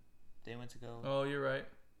and they went to go? Oh, you're right.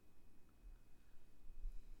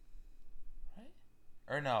 Right?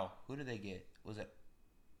 Or no? Who did they get? Was it?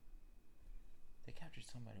 They captured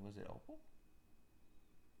somebody. Was it Opal?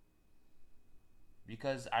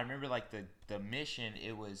 Because I remember the mission.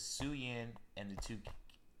 It was Su Yin and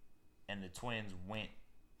the twins went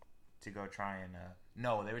to go try and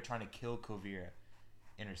no, they were trying to kill Kuvira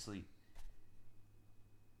in her sleep.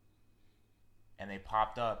 And they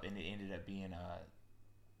popped up, and it ended up being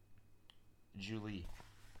Julie.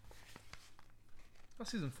 That's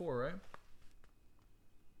season 4, right?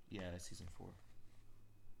 Yeah, that's season 4.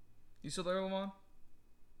 You still there, Lamont?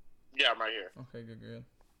 Yeah, I'm right here. Okay, good.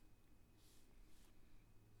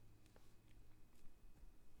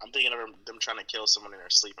 I'm thinking of them trying to kill someone in their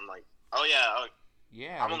sleep. I'm like, oh yeah.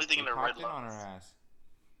 Yeah, I'm only thinking they of popped Red in on her Lotus. ass.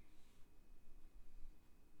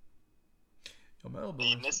 Yo, metal I mean,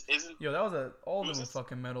 bending. this isn't. Yo, that was all Who's new this?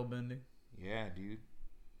 fucking metal bending. Yeah, dude.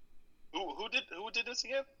 Who did this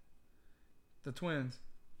again? The twins.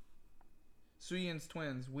 Su Yin's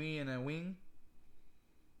twins. Wee and Wing.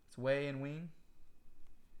 It's Wei and Wing.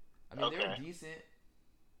 I mean, they're Okay. decent.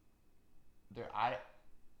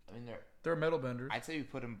 They're metal benders. I'd say we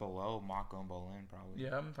put them below Mako and Bolin, probably.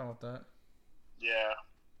 Yeah, I'm fine with that. Yeah.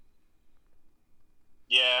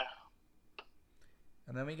 Yeah.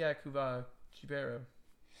 And then we got Kuva Chibera.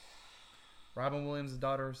 Robin Williams'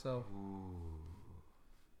 daughter herself. Ooh.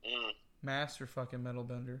 Master fucking metal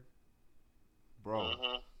bender. Bro,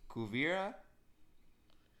 Kuvira?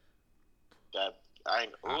 That I.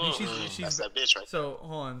 She's That's that bitch right. So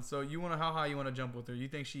hold on. So how high you want to jump with her? You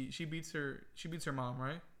think she beats her mom,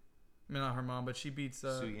 right? I mean, not her mom, but she beats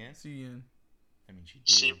Su Yin? Su Yin. I mean,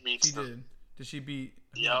 She beats. She did. Did she beat?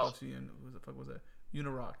 Yo. Su Yin. What the fuck was that?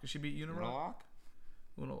 Unirock. Did she beat Unirock?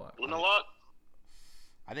 Unalock? Unalock?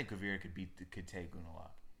 I think Kuvira could take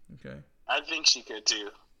Unalock. Okay. I think she could too.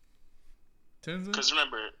 Tenzin? Because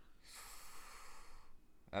remember,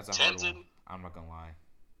 That's a hard Tenzin? one. I'm not gonna lie.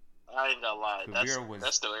 I ain't gonna lie. Kuvira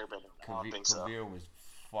That's still airbending. I don't think so. Kuvira was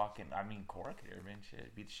fucking. I mean, Korra could airbend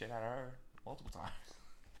shit. Beat the shit out of her multiple times.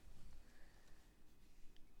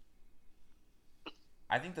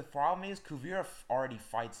 I think the problem is Kuvira already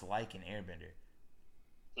fights like an airbender.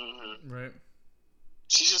 Right.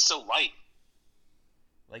 She's just so light.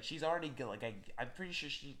 Like, she's already good. Like, I'm pretty sure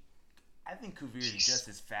I think Kuvira is just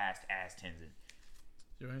as fast as Tenzin.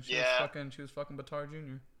 She was fucking Batar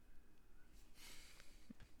Jr.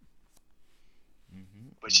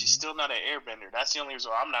 But she's still not an airbender. That's the only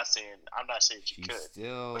reason why I'm not saying she could.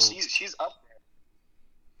 Still. But she's up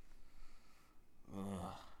there.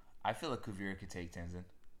 Ugh. I feel like Kuvira could take Tenzin.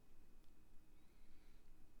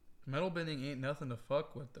 Metal bending ain't nothing to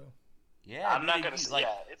fuck with though. Yeah, I'm not gonna say.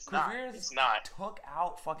 Yeah, it's not. It's not. Took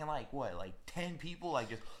out fucking like 10 people, like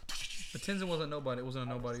just. But Tenzin wasn't nobody. It wasn't a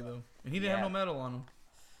nobody though, and he didn't have no medal on him.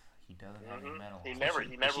 He doesn't have any medal. He never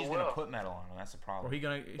She's will. gonna put medal on him. That's the problem. Or he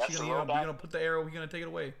gonna put the arrow. He gonna take it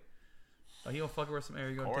away. He gonna fuck her with some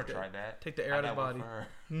arrow. Korra tried that. Take the air out of his body.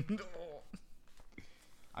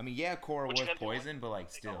 I mean, yeah, Korra was poisoned, but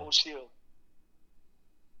like still. Whole shield.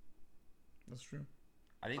 That's true.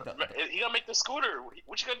 I think he gonna make the scooter.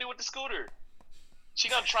 What you gonna do with the scooter? She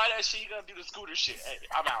gonna try that shit. You gonna do the scooter shit. Hey,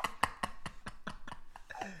 I'm out.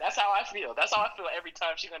 That's how I feel. That's how I feel every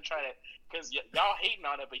time she gonna try that. Because y'all hating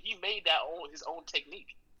on it, but he made his own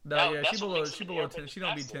technique. She below 10. She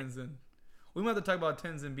don't beat Tenzin. We might have to talk about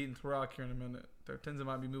Tenzin beating Turok here in a minute. Tenzin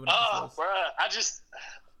might be moving up. Oh, bruh,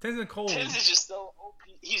 Tenzin cold. Tenzin's just so OP.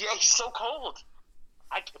 He's so cold.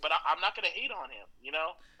 But I'm not gonna hate on him, you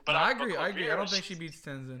know. But I agree. I don't think she beats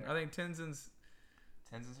Tenzin. I think Tenzin's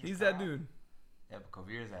he's that dude. Yeah, but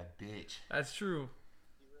Kuvira's that bitch. That's true.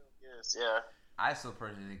 He really is. Yeah. I still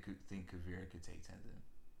personally think Kuvira could take Tenzin.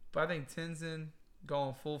 But I think Tenzin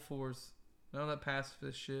going full force. None of that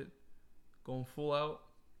pacifist shit. Going full out.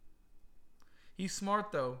 He's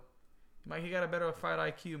smart though. He got a better fight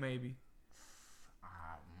IQ maybe.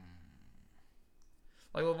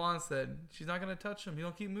 Like Levon said, she's not gonna touch him. He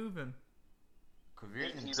don't keep moving.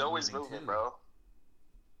 He's always moving, too. Bro.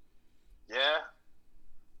 Yeah.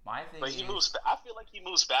 My thing, but he moves. I feel like he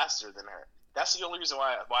moves faster than her. That's the only reason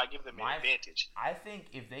why I give them an advantage. I think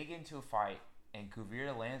if they get into a fight and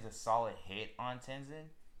Kuvira lands a solid hit on Tenzin,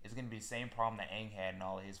 it's gonna be the same problem that Aang had in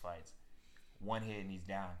all of his fights. One hit and he's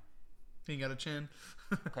down. He got a chin.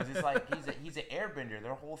 Because it's like he's an airbender.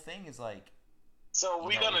 Their whole thing is like. So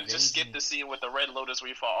we're gonna just skip the scene with the Red Lotus where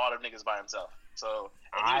he fought all them niggas by himself. So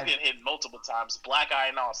and he was getting hit multiple times, black eye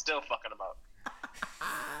and all, still fucking him up.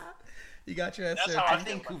 You got your ass there. How I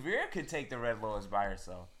think Kuvira could take the Red Lotus by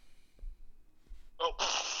herself. Oh,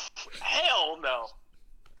 hell no!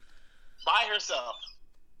 By herself.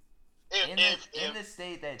 In the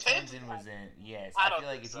state that Tenzin was in, yes, I feel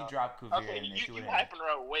like if you drop Kuvira in there, she would have. You hyping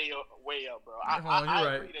her way up, bro.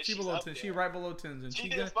 You're right. She's below 10. She's right below Tenzin. She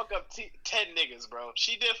did fuck up 10 niggas, bro.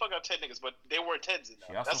 She did fuck up 10 niggas, but they weren't Tenzin.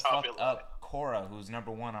 She also fucked up Korra, who's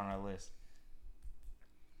number 1 on our list.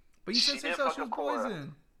 But you said herself she was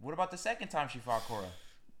poisoned. What about the second time she fought Korra?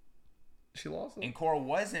 She lost. And Korra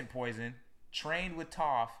wasn't poisoned. Trained with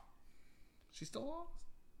Toph. She still lost.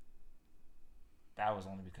 That was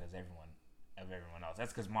only because everyone else.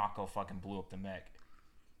 That's because Mako fucking blew up the mech.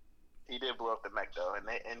 He did blow up the mech though,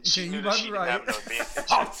 and she knew that she didn't have no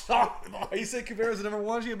advantage. I'm sorry. You said Kuvira's the number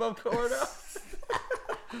 1? She above Korra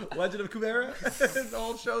now? Legend of Kuvira? The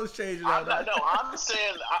whole show's changing now. I'm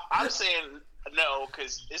saying no,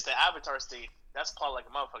 because it's the Avatar state. That's plot like a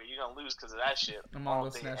motherfucker. You're gonna lose because of that shit. I'm gonna go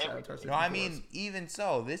snatch Avatar state. No, I mean, even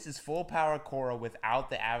so, this is full power Korra without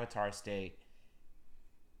the Avatar state.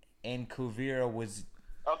 And Kuvira was...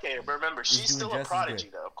 Okay, but remember, she's still a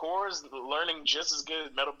prodigy, though. Korra's learning just as good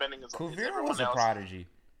at metal bending as everyone else. Kuvira was a prodigy.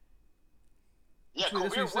 Yeah,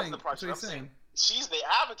 Kuvira was the prodigy. I'm saying. She's the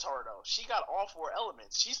Avatar, though. She got all 4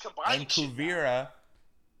 elements. She's combining. And Kuvira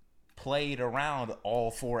played around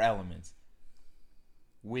all 4 elements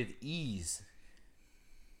with ease.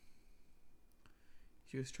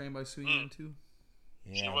 She was trained by Suyin too.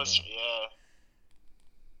 Yeah, she was. Bro. Yeah.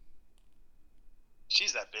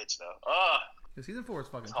 She's that bitch though. Season 4 is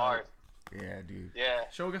fucking hard. Yeah, dude. Yeah.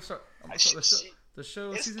 Show gets start. The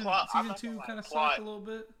show season 2 kind of sucked a little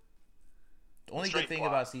bit. The only good thing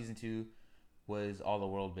about season 2 was all the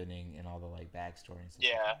world bending and all the like backstory and stuff.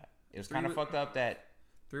 Yeah. Like that. It was kind of fucked up that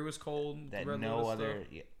 3 was cold. That no other.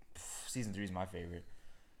 Yeah, season 3 is my favorite.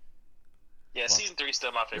 Yeah, season 3 is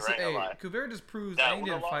still my favorite. Hey, Kuvira just proves Aang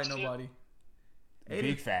didn't fight nobody.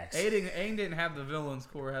 Big facts. Aang didn't have the villains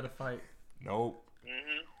Korra had to fight. Nope.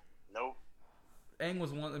 Nope. Aang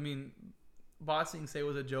was one. I mean, Ba Sing Se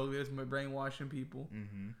was a joke. He was brainwashing people.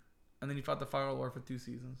 And then he fought the Fire Lord for 2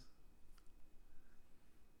 seasons.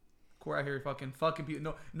 Korra out here fucking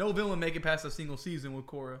people. No villain make it past a single season with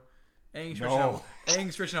Korra.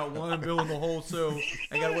 Aang stretching out one villain the whole show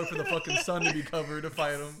and gotta wait for the fucking sun to be covered to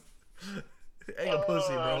fight him. Aang a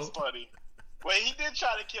pussy, bro. That's funny. Wait, he did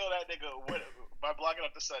try to kill that nigga by blocking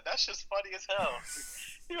up the sun. That's just funny as hell.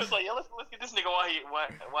 He was like, "Yeah, let's get this nigga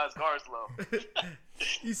while his guard's low."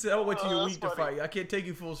 He said, "I'll wait till you're weak to fight. I can't take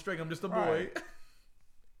you full strength. I'm just a boy." Right.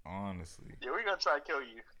 Honestly. Yeah, we're gonna try to kill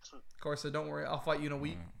you. Korra said, "Don't worry, I'll fight you in a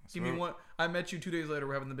week. Give me one. I met you 2 days later.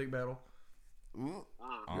 We're having the big battle." You're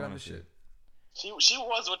on the shit. She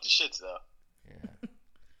was with the shits though. Yeah.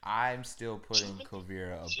 I'm still putting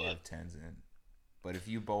Kuvira above Tenzin, but if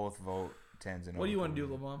you both vote Tenzin, what do you want to do,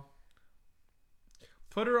 Levon?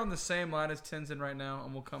 Put her on the same line as Tenzin right now,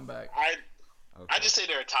 and we'll come back. I just say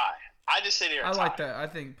they're a tie. I like that. I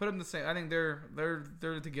think put them the same. I think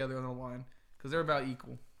they're together on the line because they're about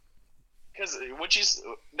equal. Because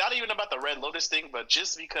not even about the Red Lotus thing, but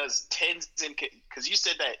just because Tenzin, because you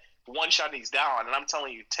said that one shot he's down, and I'm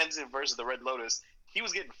telling you, Tenzin versus the Red Lotus, he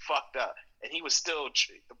was getting fucked up, and he was still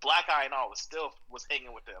Black Eye and all was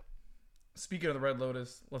hanging with them. Speaking of the Red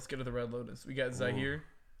Lotus, let's get to the Red Lotus. We got Zahir. Ooh.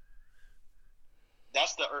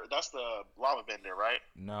 That's the lava bender, right?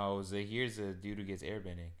 No, Zahir's the dude who gets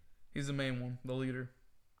airbending. He's the main one, the leader.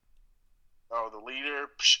 Oh, the leader.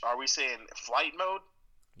 Are we saying flight mode?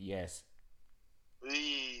 Yes.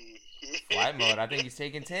 Flight mode. I think he's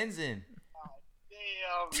taking Tenzin.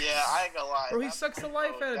 Damn. Yeah, I ain't gonna lie. Bro, he sucks the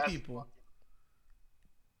life out of people.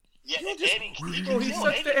 Yeah, bro, he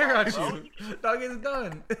sucks the air out of you. Dog, it's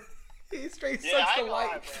done. He straight sucks the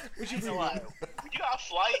life. What you mean? You got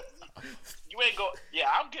flight. You ain't go. Yeah,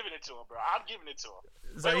 I'm giving it to him, bro. I'm giving it to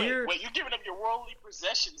him. Zahir, wait, you're giving up your worldly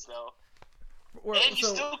possessions though. Well, and you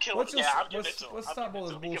still kill him. Yeah, I'm giving it to him. Let's stop all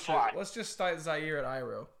this bullshit. Let's just start Zahir at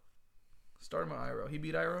Iroh. Start him at Iroh. He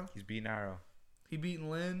beat Iroh? He's beating Iroh. He beating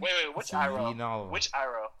Lin? Wait, which Iroh? Which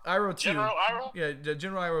Iroh? Iroh 2. General Iroh? Yeah,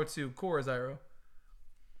 General Iroh 2. Korra's Iroh.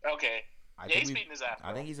 Okay. Yeah, he's beating his ass.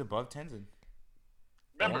 I think he's above Tenzin.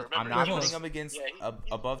 Remember, I'm not putting him against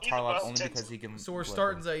above Tarlok only because he can. So we're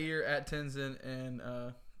starting Zahir at Tenzin and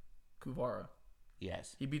Kuvara.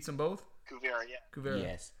 Yes. He beats them both? Kuvara.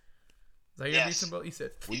 Yes. Zahir beats them both? He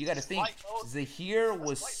said. Well, you got to think. Zahir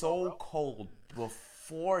was so cold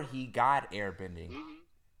before he got airbending. Mm-hmm.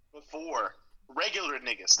 Before. Regular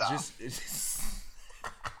nigga stop.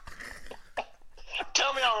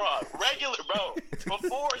 Tell me I'm wrong. Regular, bro.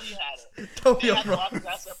 Before he had it. Tell me I'm wrong. Lock his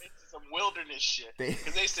ass up into some wilderness shit.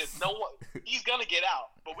 Because they said, no one, he's going to get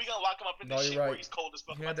out. But we going to lock him up in this shit where he's cold as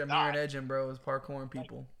fuck. He had that mirrored edging, bro. It was parkouring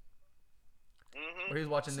people. Mm-hmm. Or he was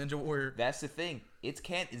watching Ninja Warrior. That's the thing.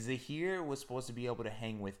 Zahir was supposed to be able to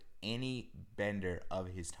hang with any bender of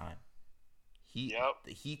his time. He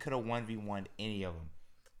could have 1v1'd any of them.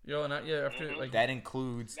 Yo, and after like that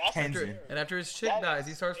includes Tenzin. And after his chick dies,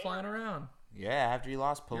 he starts flying around. Yeah, after he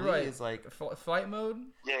lost Pali, right. It's like flight mode.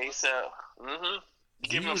 Yeah, he said, You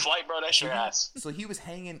give him a flight, bro. That's your ass. So he was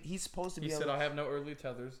hanging. He's supposed to be. He said, "I have no earthly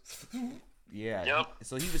tethers." Yeah. Yep.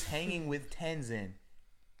 So he was hanging with Tenzin.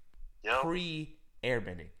 Yep.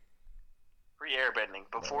 Pre-airbending. Pre-airbending,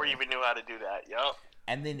 before he even knew how to do that. Yep.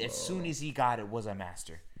 And then as soon as he got it, was a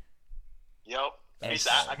master. Yep. As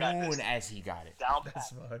soon as he got it. Down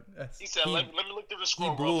pat. He said, let me look through the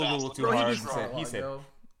scroll. He blew a little too hard. He said,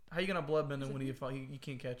 "How you gonna bloodbend him when you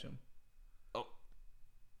can't catch him?" Oh.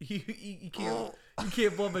 You can't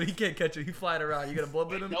bloodbend. He can't catch him. He flying around. You gonna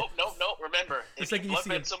bloodbend him? Nope. Remember, if you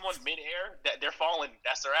bloodbend someone midair, they're falling.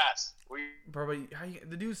 That's their ass. Bro, but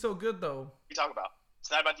the dude's so good though. What you talking about?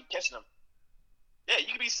 It's not about you catching him. Yeah, you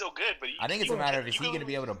can be so good, but I think it's a matter of is he gonna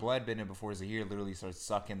be able to bloodbend him before Zahir literally starts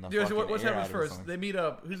sucking the fucking what's air happens out first? of him. They meet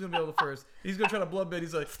up. Who's gonna be able to first? He's gonna try to bloodbend.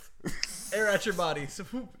 He's like, air at your body. So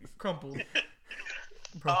crumpled.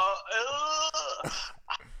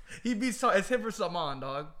 He beats. It's him for Saman,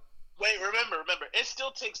 dog. Wait, remember. It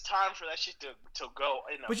still takes time for that shit to go.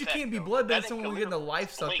 But you can't be bloodbending someone getting the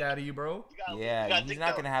life sucked out of you, bro. He's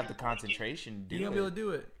not gonna have the concentration. He's gonna be able to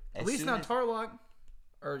do it. At least not Tarlok.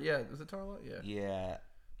 Or was it Tarlok? Yeah. Yeah.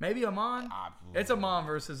 Maybe Amon. It's Amon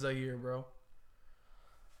versus Zahir, bro.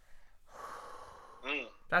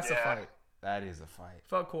 That's a fight. That is a fight.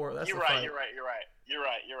 Fuck Korra. That's You're a right. fight. You're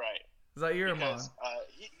right. Zahir Amon.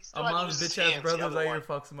 Amon's bitch ass brother Zahir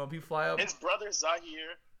fucks him up. He fly up. His brother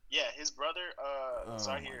Zahir. Yeah, his brother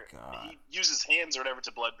Zahir. He uses hands or whatever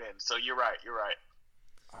to bloodbend. So you're right.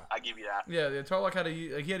 I give you that. Yeah, Tarlok had to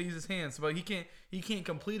use his hands, but he can't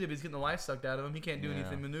complete it. He's getting the life sucked out of him. He can't do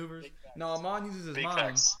anything maneuvers. No, Amon uses his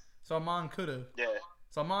mind. So Amon could have. Yeah.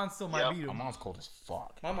 So Amon still might beat him. Amon's cold as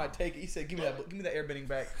fuck. I might take it. He said, "Give me that airbending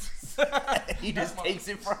back." He just takes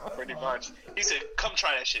it from him. Pretty much. He said, "Come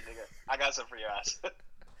try that shit, nigga. I got something for your ass."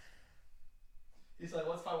 He's like,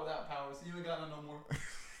 "Let's fight without powers. You ain't got none no more."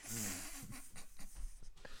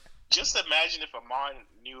 Just imagine if Amon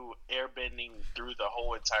knew airbending through the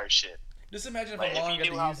whole entire shit. Just imagine if Amon got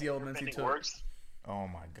to use the elements he took. Works. Oh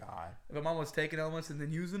my god. If Amon was taking elements and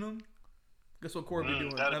then using them, guess what Korra be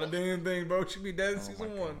doing? Not a damn thing, bro. She be dead in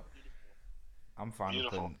season 1. I'm fine with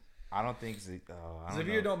putting. I don't think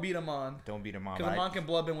Zahir don't beat Amon. Don't beat Amon. Because Amon can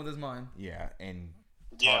bloodbend with his mind. Yeah, and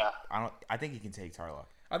I think he can take Tarlok.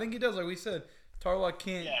 I think he does, like we said. Tarlok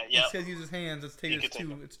can't. He says use his hands. It's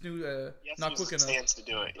two. It's not quick enough. Hands to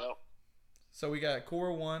do it. Yep. So we got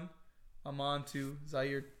Korra 1, Amon 2,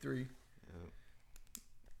 Zahir 3.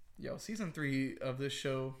 Yo, season 3 of this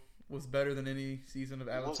show was better than any season of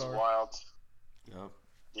Avatar. It was wild. Yep.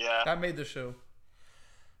 Yeah. That made the show.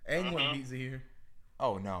 Aang wouldn't beat Zahir.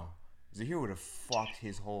 Oh no, Zahir would have fucked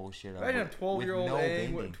his whole shit up. Imagine 12-year-old no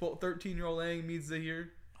Aang, 13-year-old Aang meets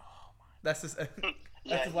Zahir. Oh my. That's his. That's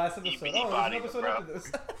Yeah, his last episode. he Oh, there's an bodied him, episode bro. after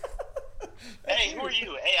this. Hey, who are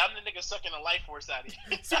you? Hey, I'm the nigga sucking the life force out of you.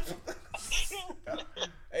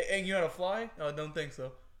 Hey, Aang, you know how to fly? No, I don't think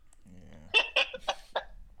so. Yeah.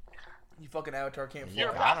 You fucking Avatar can't fly.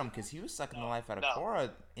 You got him because he was sucking the life out of No. Korra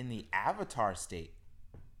in the Avatar state.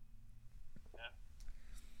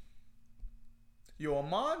 Yo,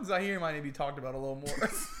 Amon Zahir might need to be talked about a little more.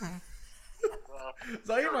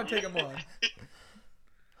 Zahir might take him on.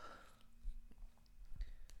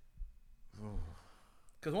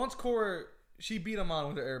 Because once Korra, she beat him on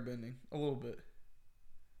with her airbending a little bit.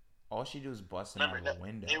 All she did was bust him out of the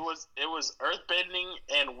window. It was earthbending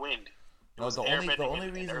and wind. No, the only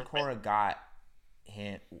reason Korra got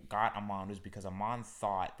Amon was because Amon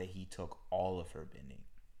thought that he took all of her bending,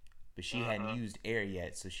 but she hadn't used air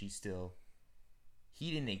yet, so she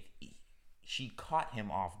caught him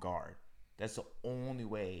off guard. That's the only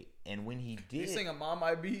way. And when he did, You saying Amon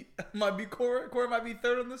might be Korra? Korra might be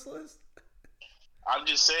third on this list. I'm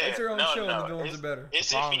just saying. It's her own show, and the villains are better. the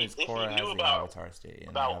problem is Korra has the Avatar state,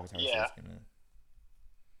 and the Avatar state's gonna.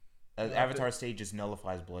 Avatar state just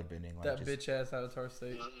nullifies bloodbending. Like That bitch ass Avatar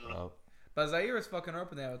state. Well, But Zahir is fucking her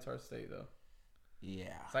up in the Avatar state though.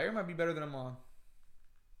 yeah. Zahir might be better than Amon.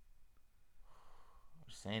 I'm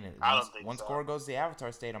just saying it. I don't think Once so. Korra goes to the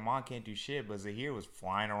Avatar state, Amon can't do shit. But Zahir was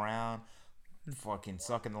flying around, fucking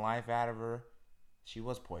sucking the life out of her. She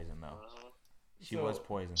was poisoned though. She was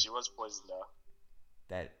poisoned. She was poisoned though.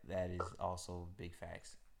 That is also big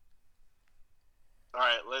facts. All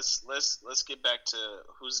right, let's get back to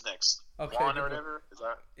who's next. Okay, Juan good or one. whatever. Is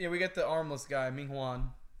that? Yeah, we got the armless guy, Ming Huan.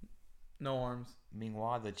 No arms.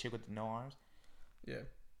 Ming-Hua, the chick with the no arms. Yeah.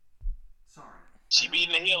 Sorry. She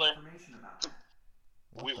beating the healer. Information about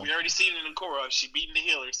that. We already seen it in Korra. She beating the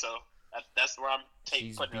healer, so that's where I'm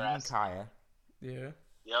She's putting her beating ass. Kaya. Yeah.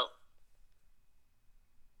 Yep.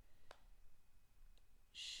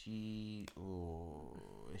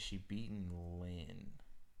 Is she beating Lin?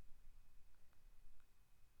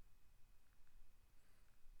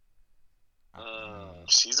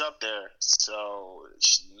 She's up there. So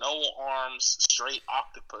no arms, straight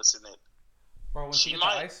octopus in it. Bro, when She she get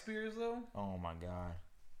might- the ice spears though, Oh my god.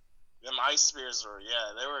 Them ice spears were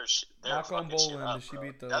they were Mako and fucking shit Bolin, up, did she bro.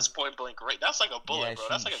 beat those? That's point blank right. That's like a bullet, Yeah, bro.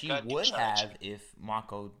 That's like a she gun. would have if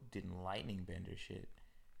Mako didn't lightning bender shit.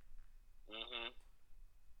 Mm-hmm.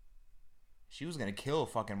 She was gonna kill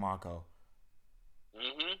fucking Mako.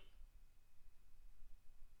 Mm-hmm.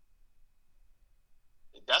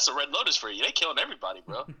 That's a Red Lotus for you. They killing everybody,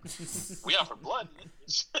 bro. We out for blood.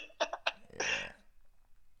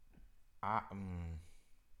 Yeah.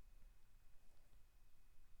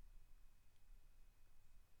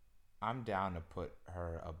 I'm down to put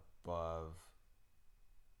her above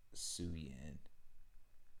Suyin.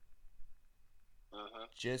 Mm-hmm.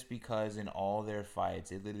 Just because in all their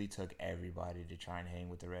fights, it literally took everybody to try and hang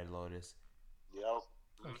with the Red Lotus. Yep.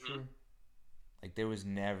 That's Mm-hmm. true. Like, there was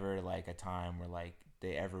never, like, a time where, like,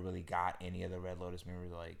 they ever really got any of the Red Lotus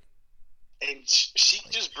members, like... And she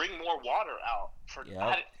can just bring more water out for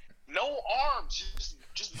Yep. no arms,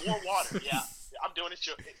 just more water. Yeah, I'm doing it.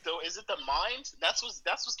 So is it the mind? That's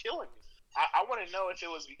what's killing me. I want to know if it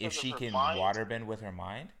was because If she of her can mind. waterbend with her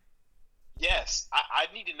mind? Yes, I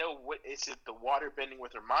need to know what is it the water bending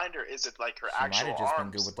with her mind or is it like her She might actual have just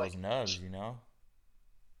arms? been good with like, those nubs, you know?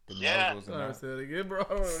 The Yeah. nubs was I don't enough. say that again, bro. I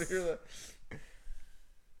don't want to hear that.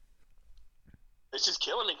 It's just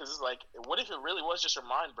killing me because it's like, what if it really was just her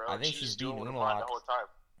mind, bro? I think and she's just doing beating with her mind Unalaq. the whole time.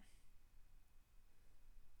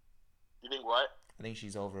 You think what? I think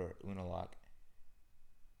she's over Unalaq.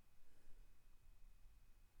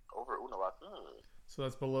 Over Unalaq. So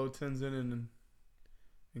that's below Tenzin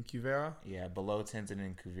and Kuvera. Yeah, below Tenzin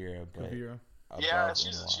and Kuvira, but Kuvira. above Yeah,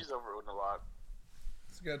 she's Unalaq. over Unalaq.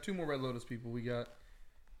 So we got two more Red Lotus people. We got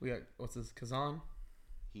what's this? Kazan.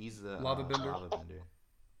 He's the Lava bender. Lava bender.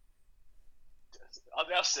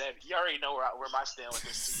 Enough said. You already know where my stand with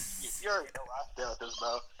this. You already know where I stand with this,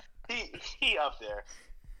 bro. He up there.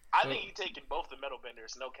 I think he taking both the metal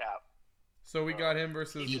benders, no cap. So we got him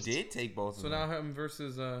versus. He did take both of So them. now him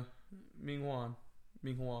versus Ming Hua,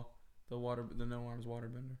 the no arms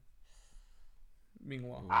waterbender. Ming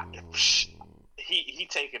Hua. He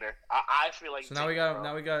taking her. I feel like. So now we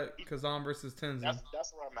got Kazan versus Tenzin.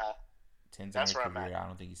 That's where I'm at. Tenzin That's or where I'm at. Kuvira, I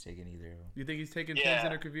don't think he's taking either of them. You think he's taking Yeah.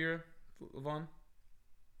 Tenzin or Kuvira, Vaughn?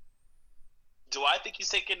 Do I think he's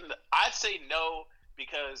taking? I'd say no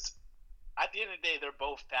because at the end of the day, they're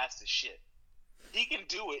both fast as shit. He can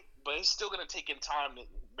do it, but it's still gonna take him time to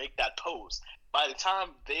make that pose. By the time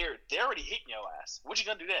they're already hitting your ass. What you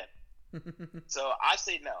gonna do then? So I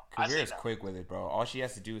say no. Kavira's quick with it, bro. All she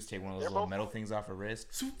has to do is take one of those little metal things off her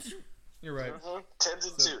wrist. You're right.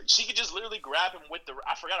 Tenzin too. She could just literally grab him with the.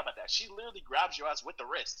 I forgot about that. She literally grabs your ass with the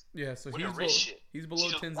wrist. Yeah, so he's below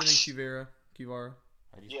Tenzin and Kivara.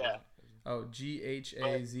 Yeah. Oh, Ghazan.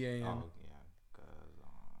 Oh, yeah.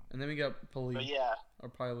 And then we got Pali. But yeah. Or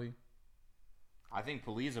Pili. I think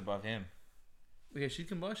Poli's above him. Yeah, she's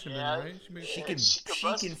combustion, right? She can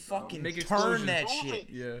fucking make turn that shit.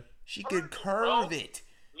 Yeah. She could curve it.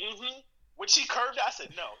 When she curved, I said,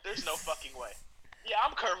 no, there's no fucking way. Yeah,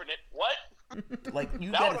 I'm curving it. What? Like,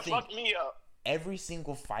 you that gotta would have think, fucked me up. every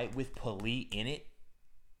single fight with Pali in it,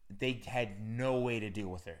 they had no way to deal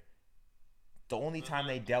with her. The only time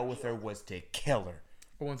they dealt with her was to kill her.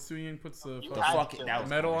 But when Su Ying puts the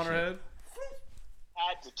metal on her head,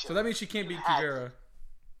 so that means she can't beat Kivara.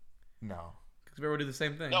 No. Because Kivara would do the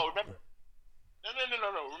same thing. No, remember. No.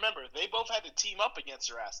 Remember, they both had to team up against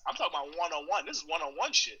her ass. I'm talking about one-on-one. This is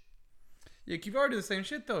one-on-one shit. Yeah, Kivara did the same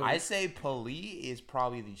shit, though. I say Pali is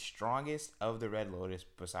probably the strongest of the Red Lotus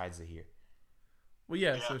besides Zahir. Well,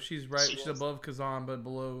 yeah, so she's right. She's above Kazan, but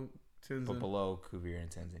below Tenzin. But below Kuvira and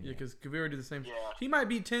Tenzin. Yeah, because Kuvira did the same shit. Yeah. He might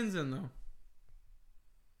beat Tenzin, though.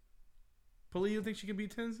 Pali, you think she can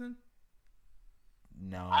beat Tenzin?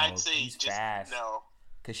 No, I'd say he's just fast. no.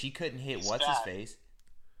 Because she couldn't hit He's what's-his-face.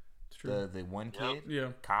 It's true. The one kid? Yeah.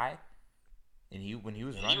 Kai? And when he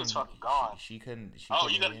was running, he was fucking gone. She couldn't.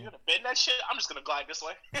 You gonna bend that shit? I'm just gonna glide this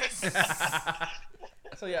way.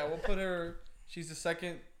 So yeah, we'll put her. She's the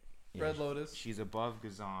second Red Lotus. She's above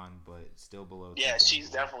Gazan, but still below. Yeah, she's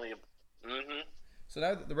definitely. So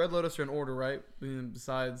now the Red Lotus are in order, right?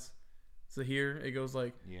 Besides Zahir, it goes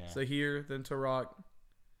like Zahir, then Turok,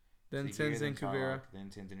 then Tenzin, Kuvira, then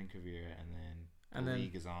Tenzin and Kuvira, and then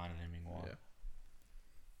Gazan, and then Mingwa. Yeah.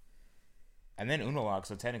 And then Unalaq,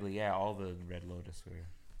 so technically, all the Red Lotus were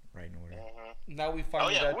right in order. Now we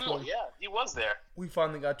finally got to he was there. We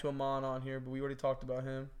finally got to Amon on here, but we already talked about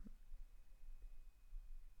him.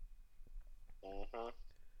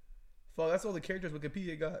 So that's all the characters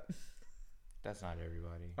Wikipedia got. That's not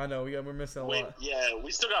everybody. I know, we're missing a lot. Yeah,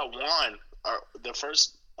 we still got Juan, the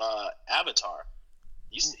first Avatar.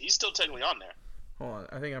 He's still technically on there. Hold on,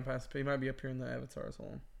 I think I'm past. He might be up here in the avatars.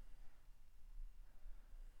 Hold on.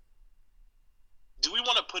 Do we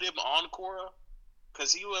want to put him on Korra?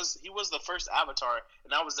 Because he was the first Avatar,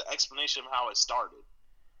 and that was the explanation of how it started.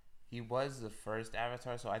 He was the first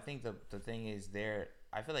Avatar, so I think the thing is there.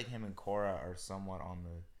 I feel like him and Korra are somewhat on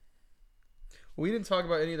the. We didn't talk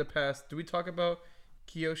about any of the past. Did we talk about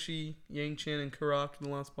Kyoshi, Yang-Chen, and Kurok in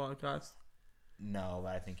the last podcast? No,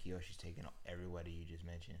 but I think Kyoshi's taking everybody you just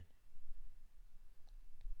mentioned.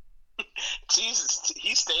 Jesus,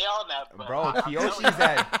 he stay on that, bro. Kyoshi's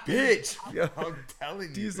that bitch. Yo, I'm telling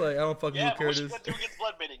you. He's like, I don't fucking care. What's she gonna do against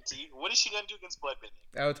bloodbending, T? What is she gonna do against bloodbending?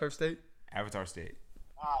 Avatar State.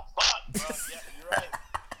 Fuck, bro. Yeah,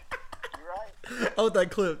 you're right. I want that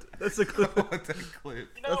clipped. That's a clip. I want that clip.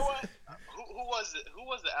 You know what? Who was it? Who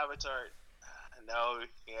was the Avatar? No,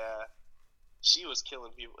 yeah. She was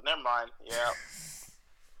killing people. Never mind. Yeah.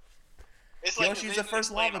 It's like she's the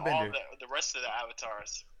first lava bender. The rest of the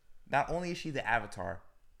avatars. Not only is she the Avatar,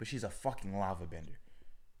 but she's a fucking lava bender.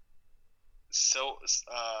 So,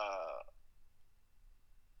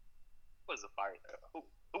 who was the fire?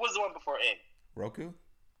 Who was the one before Aang? Roku?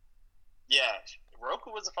 Yeah,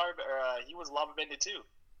 Roku was a fire. He was a lava bender too.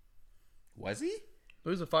 Was he? He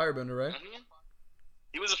was a firebender, right? Mm-hmm.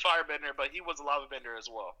 He was a firebender, but he was a lava bender as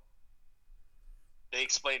well. They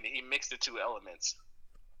explained that he mixed the two elements.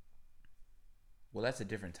 Well, that's a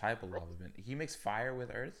different type of lava bender. He mixed fire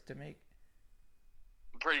with earth to make?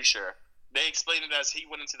 I'm pretty sure. They explained it as he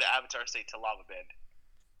went into the Avatar state to lava bend.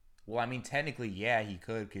 Well, I mean, technically, yeah, he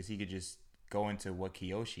could, because he could just go into what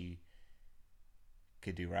Kyoshi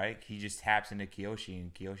could do, right? He just taps into Kyoshi,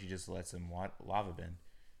 and Kyoshi just lets him lava bend.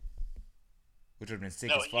 Which would have been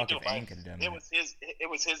sick as fuck if Aang could have done that.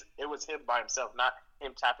 It was him by himself, not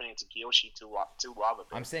him tapping into Kyoshi to lava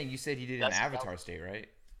bend. I'm saying you said he did it in Avatar state, right?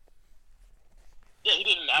 Yeah, he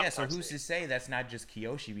did it in Avatar state. Yeah, so who's to say that's not just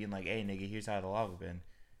Kyoshi being like, hey, nigga, here's how the lava bend.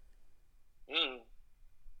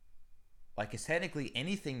 Like, it's technically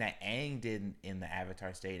anything that Aang did in the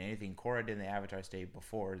Avatar state, anything Korra did in the Avatar state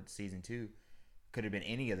before season 2, could have been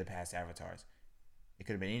any of the past Avatars. It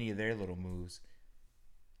could have been any of their little moves.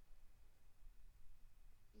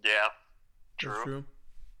 Yeah, true.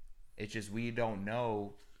 It's just we don't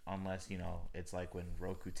know unless, it's like when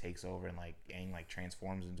Roku takes over and like Aang like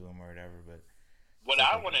transforms into him or whatever. But What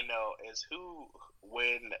I want to know is who,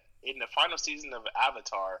 when in the final season of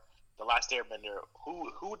Avatar, The Last Airbender,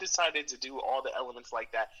 who decided to do all the elements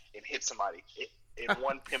like that and hit somebody in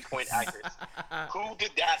one pinpoint accuracy? Who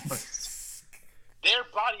did that first? They're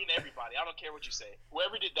bodying everybody. I don't care what you say.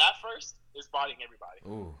 Whoever did that first is bodying everybody.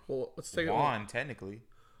 Ooh. Well, let's take Juan, technically.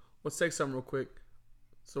 Let's take something real quick.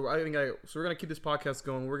 So we're gonna keep this podcast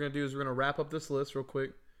going. What we're gonna do is we're gonna wrap up this list real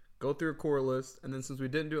quick, go through a core list, and then since we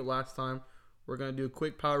didn't do it last time, we're gonna do a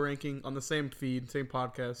quick power ranking on the same feed, same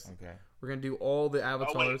podcast. Okay. We're gonna do all the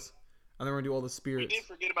avatars, and then we're gonna do all the spirits. We didn't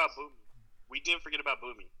forget about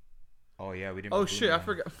Boomy. Oh yeah, we didn't. Oh shit, I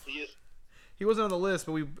forgot. He wasn't on the list,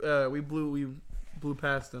 but we blew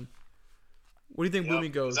past him. What do you think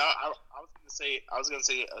Boomy goes? I was gonna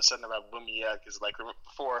say something about Boomy, yeah, because like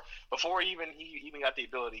before he even got the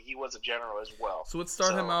ability, he was a general as well. So let's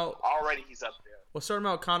start him out. Already, he's up there. We'll start him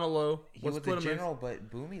out kind of low. He was a general,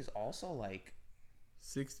 but Boomy's also like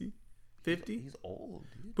 60, 50. He's old,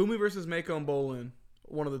 dude. Boomy versus Mako and Bolin.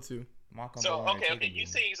 One of the two. So okay. You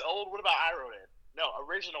say he's old. What about Iroh then? No,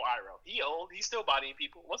 original Iroh. He old. He's still bodying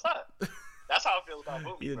people. What's up? That's how I feel about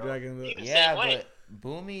Boomy. He's a dragon. Yeah, but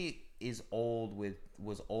Boomy was old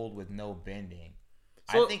with no bending.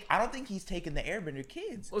 So, I don't think he's taking the Airbender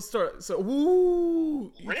kids. Let's start. So,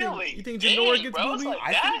 woo! Really? You think Jinora gets Boomy? Like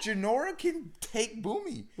I think Jinora can take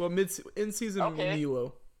Boomy. Well, in season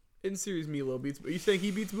Milo, in series Milo beats. You think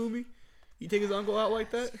he beats Boomy? You take his uncle out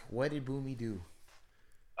like that? What did Boomy do?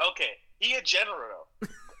 Okay, he a general though.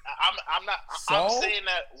 I'm not. So? I'm saying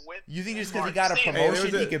that with. You think just because he got a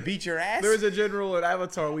promotion, he could beat your ass? There was a general in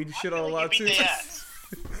Avatar. We shit on a lot too.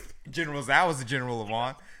 General Zao was the general of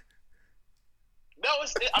Vaughn. No,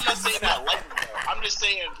 I'm not saying that lightly though. I'm just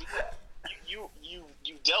saying you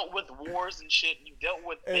dealt with wars and shit. You dealt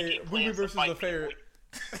with making Boomy plans versus to fight the ferret.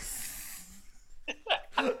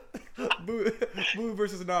 Boo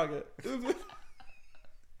versus Naga.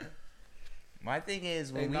 My thing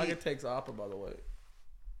is when Naga takes Appa, by the way.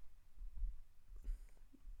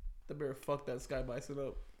 They better fuck that Sky Bison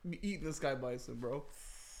up. Be eating the Sky Bison, bro.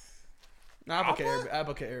 Nah,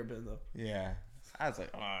 Appa can airbend though. Yeah. I was like,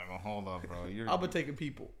 all right, well, hold up, bro. Appa taking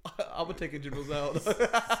people. Appa taking generals out.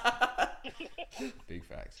 Big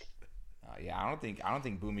facts. Yeah, I don't think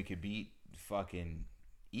Boomy could beat fucking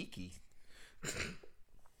Iki. So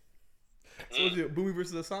is it Boomy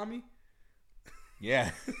versus Asami?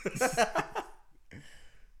 Yeah. It's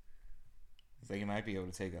like he might be able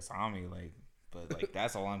to take Asami, but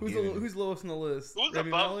that's all I'm getting. Who's lowest on the list? Who's Remy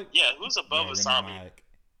above? Malek? Yeah, who's above Asami? Malek.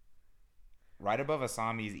 Right above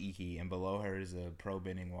Asami is Iki, and below her is a pro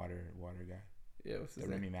bending water guy. Yeah, what's his the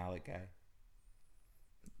name? Remy Malek guy.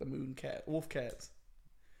 The moon cat, wolf cats.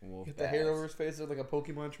 Wolf. Get the hair over his face like a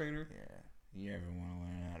Pokemon trainer. Yeah, you ever want to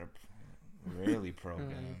learn how to really pro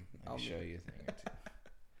bend? I'll show you a thing or two.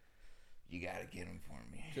 You gotta get him for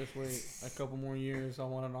me. Just wait a couple more years. I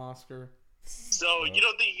want an Oscar. So you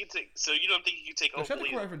don't think you can take? So you don't think you can take? Shout out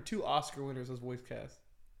to Korra for 2 Oscar winners as voice cast.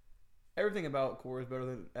 Everything about Korra is better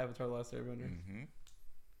than Avatar: The Last Airbender. Mm-hmm.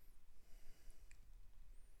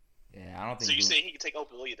 Yeah, I don't think. So you say he can take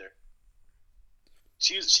Opal either?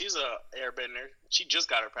 She's a airbender. She just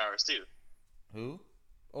got her powers too. Who?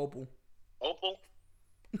 Opal. Opal?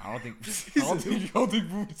 I don't think Boo's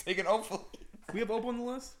taking Opal. We have Opal on the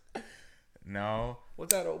list? No.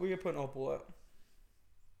 What's that? We are putting Opal up.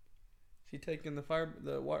 She taking the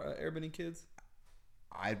airbending kids?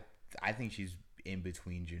 I think she's in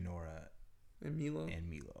between Jinora and Milo.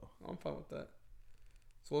 I'm fine with that.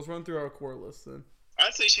 So let's run through our core list then.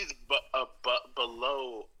 I'd say she's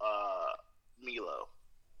below Milo.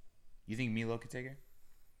 You think Milo could take her?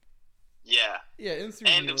 Yeah. Yeah, in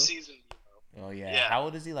series End Milo. of season Milo. Oh yeah. How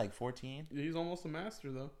old is he? Like 14? Yeah, he's almost a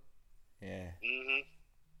master though. Yeah. Mm-hmm.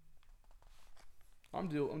 I'm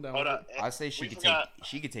down. Hold with on. it. I'd say she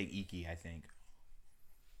could take Iki, I think.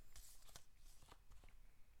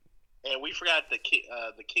 And we forgot the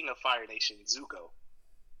king of Fire Nation, Zuko.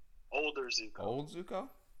 Older Zuko. Old Zuko?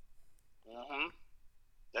 Mm-hmm.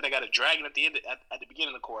 Then I got a dragon at the end at the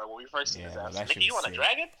beginning of the core when we first seen his ass. Mickey, you on a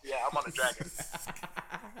dragon? Yeah, I'm on a dragon.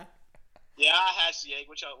 Yeah, I hatched the egg.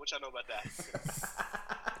 What y'all know about that?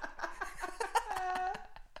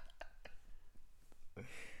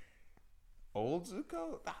 Old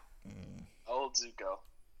Zuko? Old Zuko.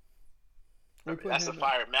 We put That's the him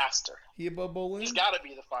fire master. He above Bolin? He's got to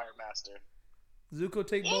be the fire master. Zuko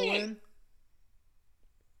take Bolin?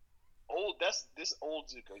 This old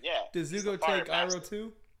Zuko, yeah. Does Zuko take Iroh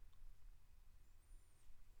too?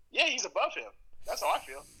 Yeah, he's above him. That's how I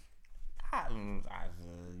feel.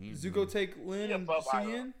 Zuko take Lin and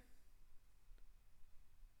Suyin?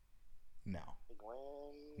 No.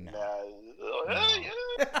 No.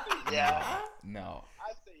 Yeah. No.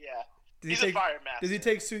 I'd say yeah. Does He's he a take, fire master. Does he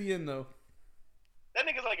take Suyin though? That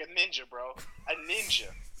nigga's like a ninja, bro. A ninja.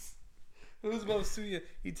 Who's above Suyin?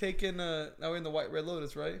 He taking now we're in the White Red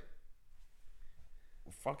Lotus, right?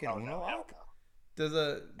 Fucking Oh, no, hell Unalaq?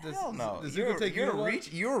 no. Hell no. Does Zuko take Unalaq?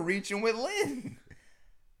 You're reaching with Lin.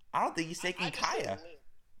 I don't think he's taking I just said Kaya. Lin.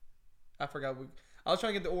 I forgot. I was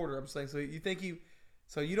trying to get the order. I'm saying.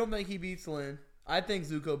 So you don't think he beats Lin? I think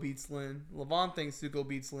Zuko beats Lin. Levon thinks Zuko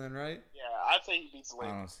beats Lin, right? Yeah, I'd say he beats I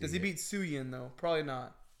Lin. don't see Does he it. beat Suyin though? Probably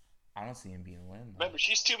not. I don't see him being Lin. Though. Remember,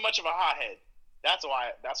 she's too much of a hothead. That's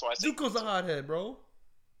why I say Zuko's a hothead, bro.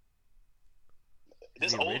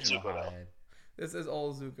 This The old original Zuko though. hothead. This is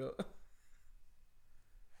all Zuko.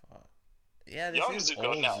 Fuck. Yeah, this Young is Zuko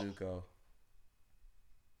old now. Zuko.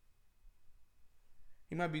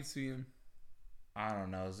 He might beat Suyin. I don't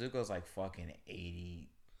know. Zuko's like fucking 80.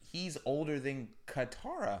 He's older than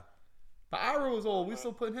Katara. But Iroh is old. We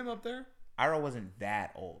still putting him up there? Iroh wasn't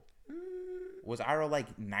that old. Was Iroh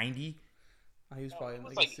like 90? He was probably in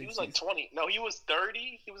like his 60s. He was like 20. No, he was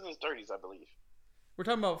 30. He was in his 30s, I believe. We're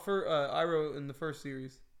talking about Iroh in the first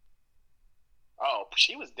series. Oh,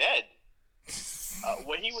 she was dead.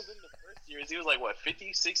 When he was in the first series, he was like, what,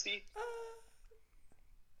 50, 60?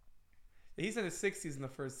 He's in his 60s in the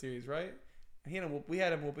first series, right? We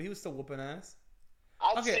had him whooping. He was still whooping ass.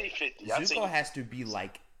 I'd Okay. say 50. I'd say Zuko has to be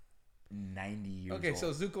like 90 years Okay, old.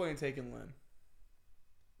 so Zuko ain't taking Lin.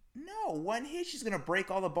 No, one hit, she's gonna break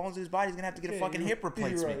all the bones in his body. He's gonna have to get a fucking hip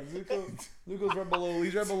replacement. You're right. Zuko's right below.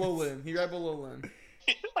 He's right below Lin. He's right below Lin.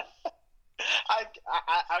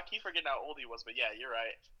 I keep forgetting how old he was, but yeah, you're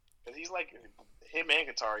right. Because he's like, him and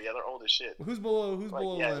Katara, yeah, they're old as shit. Who's below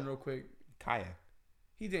yeah. Lin, real quick? Kaya.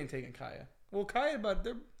 He ain't taking Kaya. Well, Kaya's not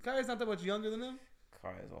that much younger than him.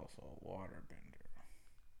 Kaya's also a waterbender.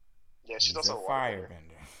 Yeah, she's He's also a a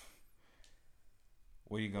firebender.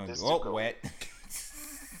 What are you gonna This do? Oh, Zuko. wet.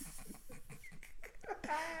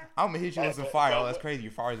 I'm gonna hit you with some fire. Oh, that's crazy.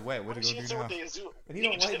 Your fire's wet. What are you gonna do now? But he You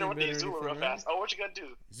don't just hit her lightning with the bend or Azula real anything, fast. Oh, what you gonna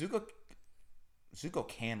do? Zuko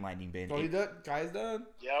can lightning bend. Oh, he done? Kaya's done?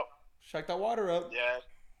 Yep. Shake that water up. Yeah.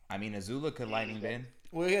 I mean, Azula could lightning bend.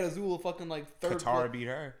 Well, we had Azula fucking like third. Katara beat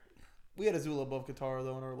her. We had Azula above Katara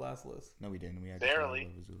though on our last list. No, we didn't. We had Barely.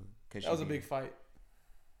 Katara above Azula. That was a big fight.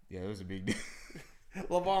 Yeah, it was a big deal.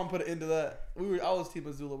 LeVon put it into that. I was team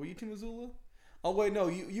Azula. Were you team Azula? Oh wait, no,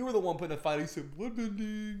 you were the one putting a fight. You said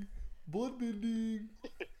bloodbending.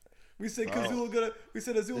 We said Azula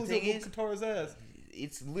Azula's gonna whoop Katara's ass.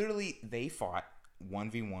 It's literally they fought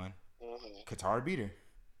 1v1. Mm-hmm. Katara beat her.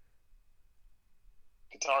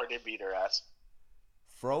 Katara did beat her ass.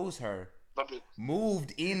 Froze her. But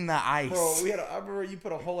Moved in the ice. Bro, I remember you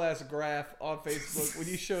put a whole ass graph on Facebook when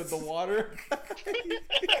you showed the water.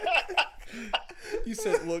 You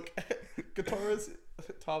said, "Look, Katara's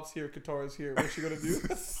Top's here. Katara's here. What's she gonna do?"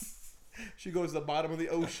 She goes to the bottom of the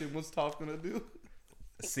ocean. What's Top gonna do?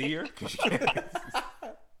 See her? forgot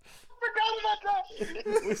about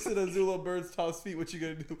that. We said Azula burns Top's feet. What you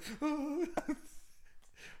gonna do?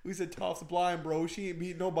 We said Top's blind, bro. She ain't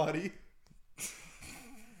beat nobody.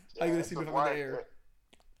 How you gonna see me from the air?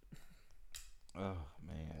 Oh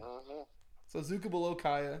man. Mm-hmm. So Zuko below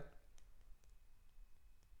Kaya,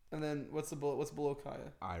 and then what's below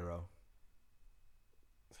Kaya? Iroh.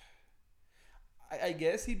 I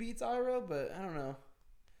guess he beats Iroh, but I don't know.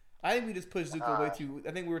 I think we just pushed Zuko way too.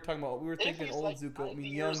 I think we were thinking old Zuko. I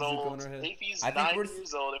mean young Zuko in our head. If he's I think 90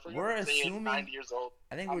 years old, if we're assuming 90 years old,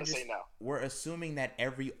 I think I'm we're gonna say no. we're assuming that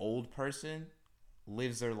every old person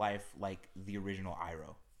lives their life like the original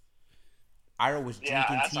Iroh. Iroh was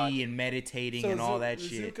drinking tea and meditating and all that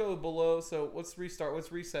shit. Zuko below. So let's restart.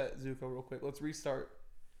 Let's reset Zuko real quick. Let's restart.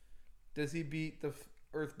 Does he beat the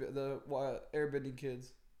airbending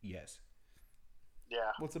kids? Yes.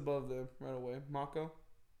 Yeah. What's above them right away? Mako.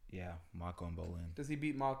 Yeah, Mako and Bolin. Does he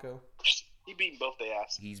beat Mako? He beat both their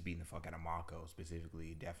ass. He's beating the fuck out of Mako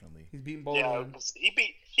specifically, definitely. He's beating Bolin. Yeah,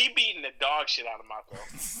 he beating the dog shit out of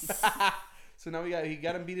Mako. So now he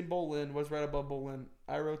got him beating Bolin. What's right above Bolin?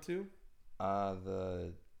 Iroh too.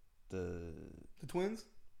 The twins.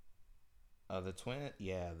 The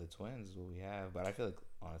twins is what we have, but I feel like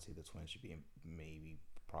honestly the twins should be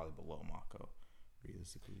probably below Mako,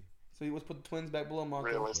 realistically. So let's put the twins back below Mako.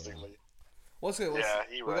 Realistically. With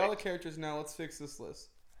right. all the characters now, let's fix this list.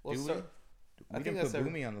 We didn't put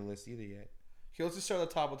Boomy on the list either yet. Okay, let's just start at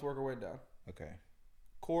the top. Let's work our way down. Okay.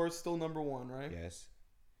 Korra's still number 1, right? Yes.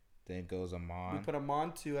 Then it goes Amon. We put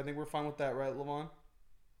Amon 2. I think we're fine with that, right, Levon?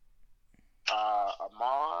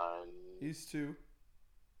 Amon. He's 2.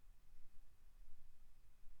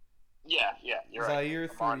 Yeah, you're Zaire right.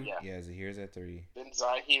 Come on, 3. yeah. Yeah, Zahir's at 3. Then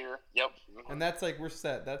Zaire. Yep. And that's like we're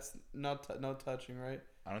set. That's no touching, right?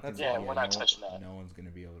 I don't That's think. we're not touching that. No one's gonna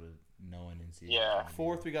be able to. No one in season. Yeah.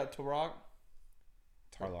 Fourth, we got Tarok.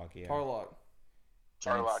 Tarlock. Yeah. Tarlock.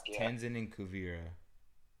 Tarlock, yeah. Tenzin and Kuvira.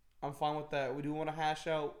 I'm fine with that. We do want to hash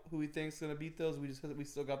out who we think's gonna beat those. We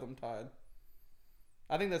still got them tied.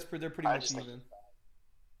 I think they're pretty much even.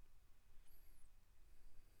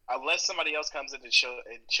 Unless somebody else comes in and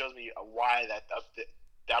shows me why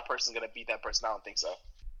that person's gonna beat that person, I don't think so.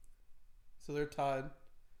 So they're tied.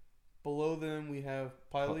 Below them we have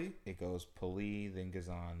Piley. It goes Pali, then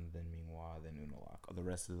Gazan, then Minghua, then Unalak. Oh, the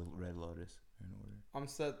rest of the Red Lotus are in order.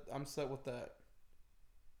 I'm set with that.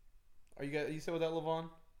 Are you set with that, Levon?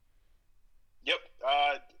 Yep.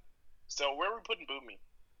 So where are we putting Boomy?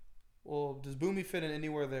 Well, does Boomy fit in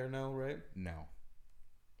anywhere there? No, right? No.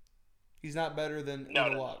 He's not better than No.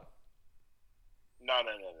 Unalak. No.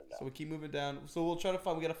 So we keep moving down. So we'll try to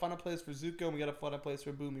find. We gotta find a place for Zuko, and we gotta find a place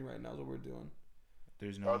for Boomy right now. Is what we're doing.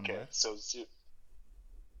 There's no one left. So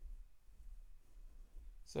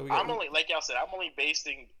So we got, I'm only, like y'all said, I'm only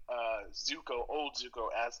basing old Zuko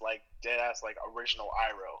as like dead ass like original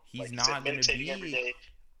Iroh. He's like, not gonna meditating every day.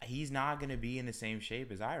 He's not gonna be in the same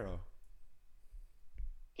shape as Iroh.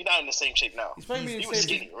 He's not in the same shape now. He's probably He gonna was be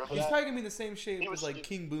skinny. he's Remember that? probably gonna be in the same shape He as was like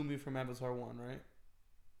skinny. King Boomy from Avatar 1, right?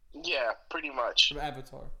 Yeah, pretty much. From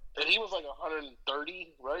Avatar. And he was like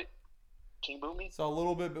 130, right? King Boomy. So a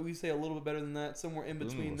little bit, but we say a little bit better than that. Somewhere in Boomy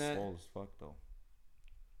between was that. swole as fuck though.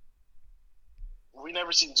 We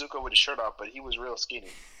never seen Zuko with his shirt off, but he was real skinny.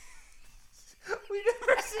 We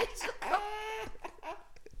never seen.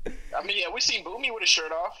 I mean, yeah, we seen Boomy with his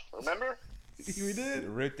shirt off. Remember? We did.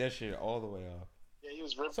 Ripped that shit all the way off. Yeah, he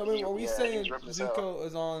was ripped. So I mean, are we saying he was ripped as hell. Zuko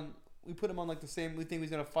is on? We put him on like the same. We think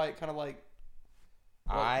he's gonna fight, kind of like.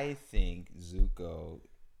 I think Zuko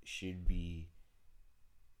should be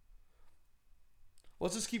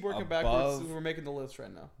Let's just keep working above backwards. We're making the list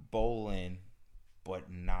right now. Bolin,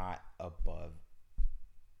 but not above.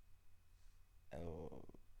 Oh,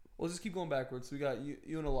 Let's just keep going backwards. So we got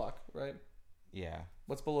Unalak, right? yeah.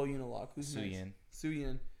 What's below Unalak? Who's next? Suyin.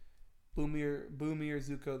 Suyin. Boomy or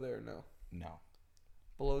Zuko there? No. No.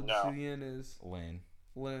 Below No. Suyin is Lin.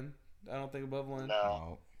 Lin. I don't think above Lin. No.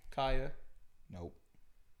 No. Kaya. Nope.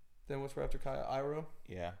 Then what's right after Kaya? Iroh.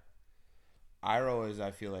 Yeah. Iroh is,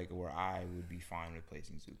 I feel like, where I would be fine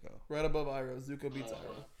replacing Zuko. Right above Iroh. Zuko beats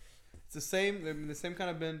Iroh. It's the same. I mean, the same kind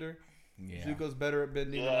of bender. Yeah. Zuko's better at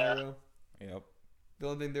bending Yeah. than Iroh. Yep. The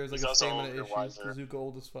only thing there's like He's a also stamina older, issue. wiser. 'Cause Zuko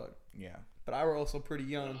old as fuck. Yeah. But Iroh also pretty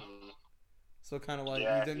young. Mhm. So kind of like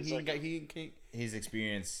Yeah, he he's didn't, like he can't, His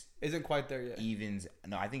experience isn't quite there yet. evens.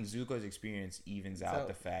 No, I think Zuko's experience evens out out.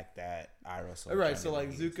 the fact that Iroh's so Right, so younger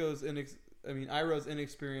like than he is. Zuko's Iroh's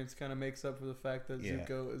inexperience kind of makes up for the fact that Yeah,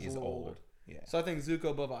 Zuko is a he's little old. older. Yeah. So I think Zuko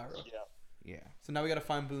above Iroh. Yeah. Yeah. So now we got to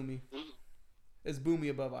find Boomy. Mhm. Is Boomy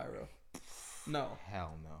above Iroh? No.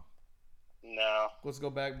 Hell no. No. Let's go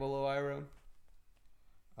back below Iroh.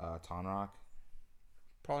 Tonrock?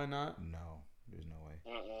 Probably not. No. There's no way.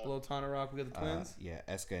 Mm-mm. Below Tanarok, we got the twins. Yeah,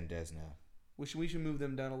 Eska and Desna. We should move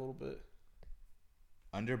them down a little bit.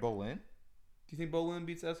 Under Bolin? Do you think Bolin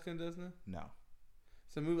beats Eska and Desna? No.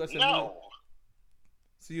 So move. I said No. move.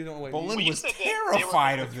 So you don't wait. Bolin you was said that they were-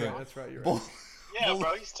 terrified of That's right. them. That's right. You're right. Bol- Yeah,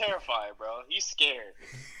 bro, he's terrified, bro. He's scared.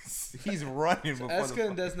 He's running So before Eska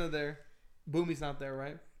and Desna there. Boomy's not there,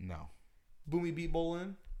 right? No. Boomy beat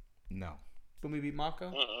Bolin. No. Boomy beat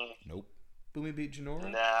Mako. Mm-mm. Nope. Boomy beat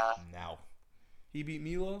Jinora. Nah. No. He beat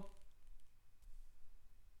Milo.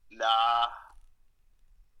 Nah.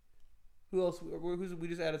 Who else? We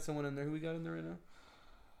just added someone in there. Who we got in there right now?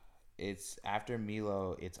 It's after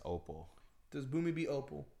Milo, it's Opal. Does Boomy beat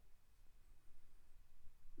Opal?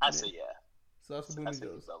 I say yeah. So that's where I Boomy say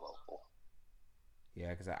goes. he's level. Yeah,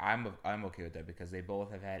 because I'm okay with that because they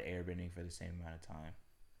both have had airbending for the same amount of time.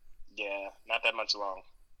 Yeah, not that much long.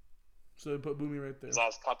 So we put Boomy right there. Because I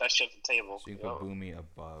was caught that shit at the table. So you put Boomy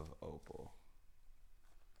above Opal.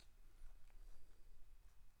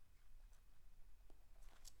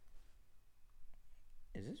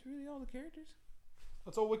 Is this really all the characters?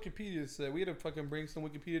 That's all Wikipedia said. We had to fucking bring some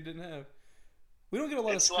Wikipedia didn't have. We don't get a lot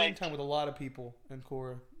of It's screen like- time with a lot of people in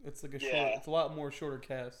Korra. It's like Yeah. it's a lot more shorter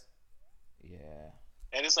cast. Yeah.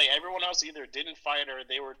 And it's like everyone else either didn't fight or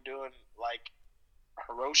they were doing like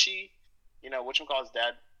Hiroshi, whatchamacallit's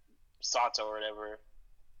dad, Sato or whatever.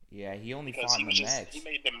 Yeah, he only Because fought he in was the just mechs. he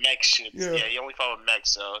made the mech ships. Yeah. Yeah, he only fought with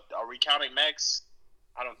mechs. So are we counting mechs?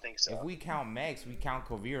 I don't think so. If we count mechs, we count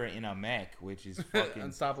Kuvira in a mech, which is fucking.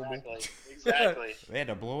 Unstoppable. Exactly. They had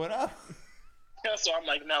to blow it up. So I'm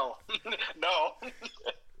like, no, no.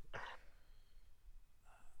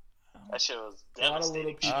 That shit was A lot of little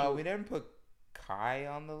devastating. people. We didn't put Kai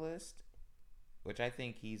on the list, which I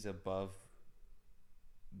think he's above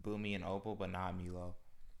Boomy and Opal, but not Milo.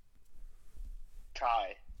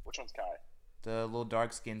 Kai. Which one's Kai? The little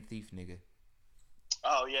dark skinned thief nigga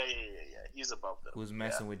Oh, yeah. He's above them. who's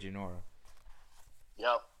messing with Janora.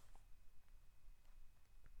 Yep.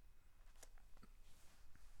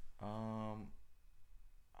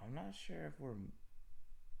 I'm not sure if we're.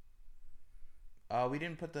 We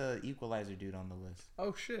didn't put the Equalizer dude on the list.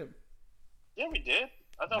 Oh shit. Yeah, we did.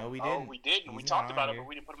 I thought. No, we Oh, didn't. we did. He's We not talked on about it, here. but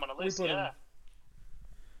we didn't put him on the We list. put him. Yeah.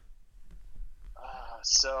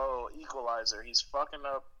 So Equalizer, he's fucking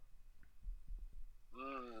up.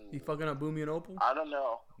 You fucking up Boomy and Opal? I don't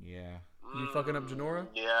know. Yeah. You fucking up Janora?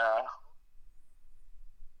 Yeah.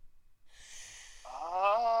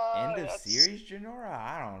 End of series Janora?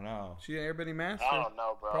 I don't know. She an airbending master? I don't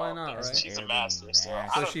know, bro. Probably not, right? She's a master. So, I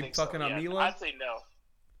So don't she think fucking so. up Yeah, Milo? I'd say no.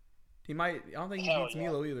 He might. I don't think he Hell beats yeah.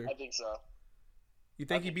 Milo either. I think so. You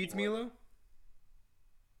think I he think beats he would. Milo?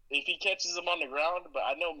 If he catches him on the ground, but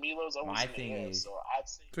I know Milo's always My in the thing air, is- so I'd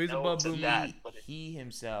say So he's no above to Boomy. that. But He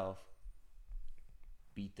himself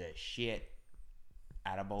beat the shit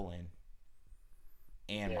out of Bolin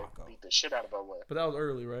and Mako. beat the shit out of Bowen. But that was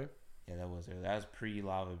early, right? Yeah, that was it. That was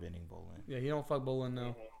pre-lava bending Bolin. Yeah, he don't fuck Bolin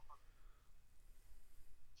now.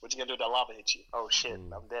 What you gonna do if that lava hit you? Oh shit,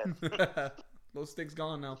 Ooh. I'm dead. Those sticks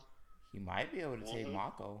gone now. He might be able to take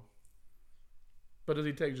Mako. But does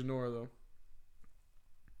he take Janora though?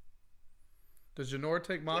 Does Janora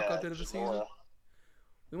take Mako at the end of the season? Janora.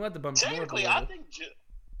 We might have to bump Janora Technically, below.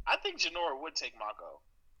 I think Janora would take Mako.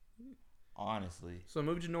 Honestly. So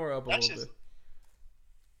move Janora up a That's little just- bit.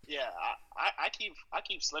 Yeah, I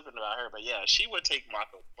keep slipping about her, but yeah, she would take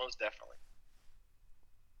Mako most definitely.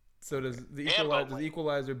 So does the And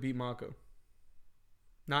Equalizer beat Mako?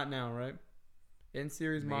 Not now, right? In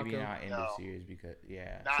series Maybe Mako. not end No. of series because,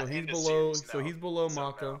 yeah. Not So he's in the below. series, So no. he's below So,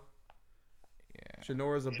 Mako. no. Yeah.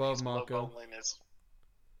 Janora's And above he's below Mako. Bolin is-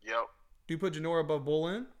 Yep. Do you put Janora above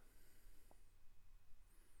Bolin?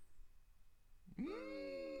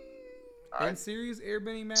 In series,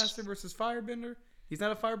 Airbending Master versus Firebender. He's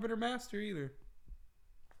not a Firebender Master either.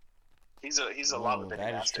 He's a Whoa, lava bending that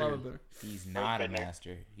is master. true. Firebender. He's not a Earthbender.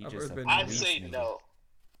 master. He's Of just a Earthbender. I'd police say nigga. no.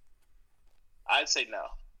 I'd say no.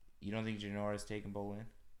 You don't think Janora's taking Bolin?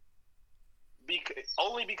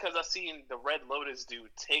 Only because I seen the Red Lotus dude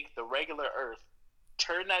take the regular Earth,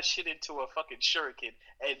 turn that shit into a fucking shuriken,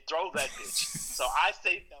 and throw that bitch. So I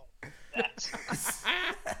say no. That's,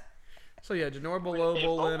 So yeah, Janora below if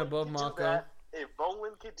Bolin, Bolin above could do Mako. that- If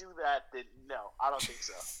Bolin could do that, then no, I don't think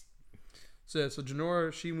so. So yeah, so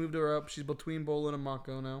Janora, she moved her up. She's between Bolin and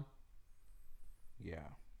Mako now. Yeah.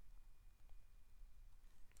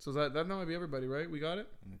 So that might be everybody, right? We got it?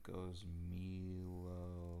 And it goes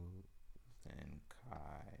Milo, then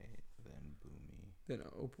Kai, then Boomy, Then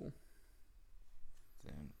Opal.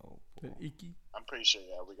 then Opal. Then Iki. I'm pretty sure,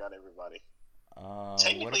 yeah, we got everybody. What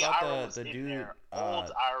Technically, about Iroh was the in dude, there. Old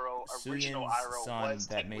Iroh, original Suyin's Iroh son was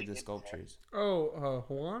that made technically the in sculptures? Oh,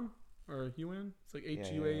 Huan? Or Huan? It's like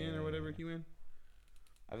Huan or whatever, Huan.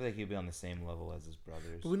 I feel like he'd be on the same level as his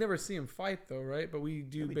brothers. But we never see him fight though, right? But we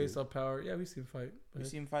do Yeah, we based do. off power. Yeah, we see him fight. We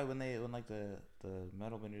see him fight when like the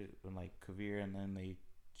metal bender, when like Kavir and then they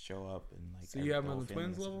show up and like. So you have him whole on the family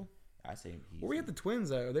twins has to- level? I say he's. Where we at the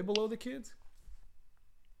twins at? Are they below the kids?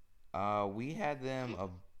 We had them.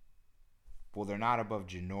 Well, they're not above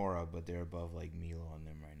Janora, but they're above like Milo and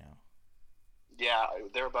them right now. Yeah,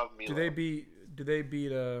 they're above me. Do they beat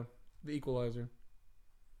the Equalizer?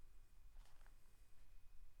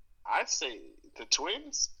 I'd say the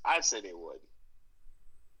twins. I'd say they would.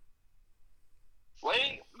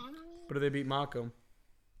 Wait. But do they beat Mako?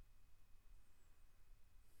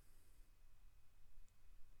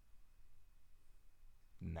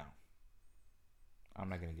 No. I'm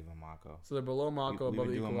not gonna give him Mako. So they're below Mako, we above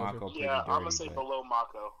were the doing Equalizer. Mako pretty Yeah, I'm gonna dirty, say but- below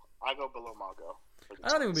Mako. I go below Mako. I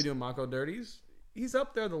don't think we'll be doing Mako dirty. He's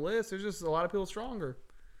up there on the list. There's just a lot of people stronger.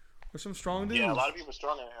 There's some strong dudes. Yeah, a lot of people are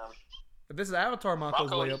stronger than him. If this is Avatar, Mako's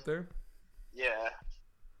Mako way is- up there. Yeah.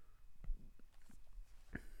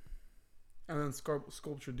 And then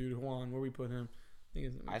sculpture dude Juan, where we put him? I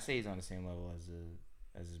think I say he's on the same level as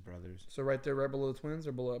his brothers. so right there, right below the twins,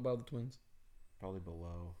 or below above the twins? Probably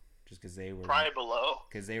below, just because they were Probably below.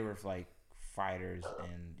 like fighters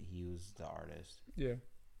and he was the artist. Yeah.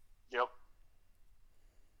 Yep.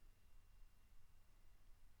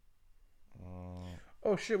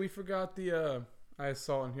 Oh shit, we forgot the. I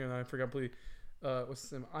saw in here and I forgot completely. What's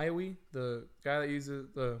his name? Iwi, the guy that uses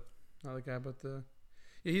the. Not the guy, but the.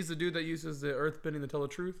 Yeah, he's the dude that uses the earth bending to tell the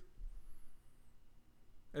truth.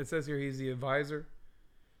 It says here he's the advisor.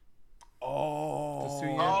 Oh.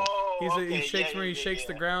 Tetsuya. Okay. He shakes he shakes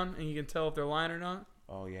the ground, and you can tell if they're lying or not.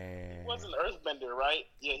 Oh yeah. He was an earthbender, right?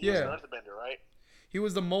 Yeah, he was an earthbender, right? He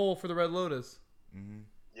was the mole for the Red Lotus. Mhm.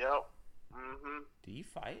 Yep. Mhm. Did he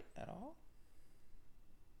fight at all?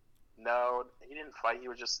 No, he didn't fight. He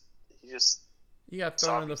just. He got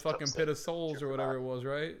thrown in the Zombies fucking toast pit it. of souls or whatever it was,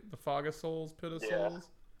 right? The fog of souls, pit of Yeah. souls.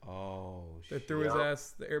 Oh They shit. threw his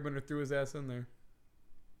ass. The airbender threw his ass in there.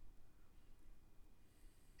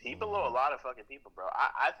 He below a lot of fucking people, bro.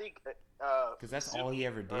 I think. Because that's all he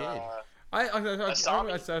ever did. I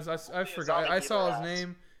Asami forgot. I beat saw her his ass.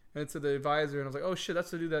 name and it's the advisor, and I was like, oh shit, that's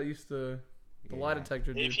the dude that used to the lie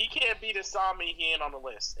detector dude. If he can't beat Asami, he ain't on the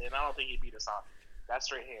list, and I don't think he beat Asami. That's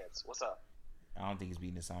straight hands. What's up? I don't think he's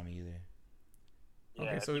beating Asami either. Yeah,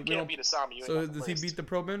 Okay, if so you we can't don't- beat Asami, you ain't So on the does he list. beat the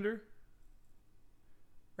Pro Bender?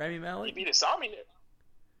 Rami He Malek? beat Asami,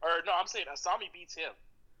 or no? I'm saying Asami beats him.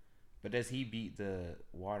 But does he beat the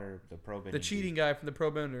pro bending The cheating guy from the Pro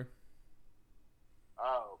Bender.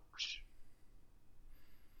 Oh,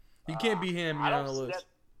 You can't beat him. I You're on don't the see list.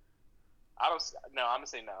 that. I don't. No, I'm gonna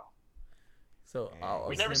say no. So Yeah.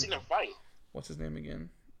 We never seen him fight. What's his name again?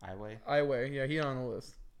 Highway? Iway. Yeah, he's on the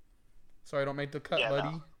list. Sorry, don't make the cut, Yeah, buddy.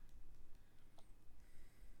 no.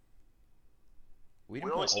 We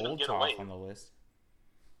didn't only put seen him Old get Toph away. on the list.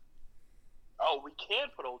 Oh, we can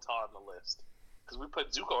put Ota on the list because we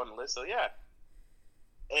put Zuko on the list. So yeah,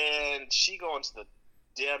 and she going to the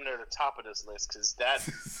damn near the top of this list because that.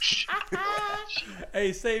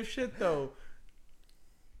 Hey, same shit though.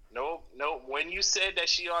 No. When you said that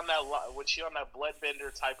she on that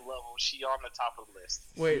bloodbender type level, she on the top of the list.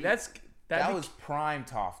 Wait, That was prime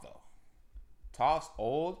Toph though. Toph's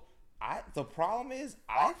old. The problem is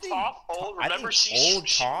I think Toph old. Remember she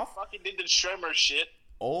Toph. fucking did the Shrimmer shit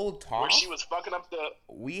Old Toph. where she was fucking up the.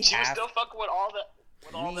 We She was have still fucking with all the.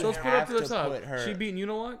 With all We the So let's hair. put it up to the have to top. put her- She beating you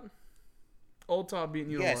know what? Old Top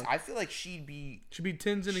beating you know yes. what? I feel like she'd be. She beat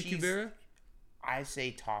Tenzin and she's- Kuvera. I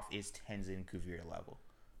say Toph is Tenzin Kuvira level.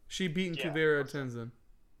 She beating Yeah. Kuvera Tenzin.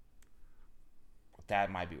 That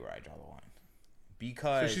might be where I draw the line So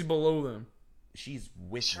because she's below them. she's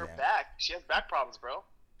with Her them. back. She has back problems, bro.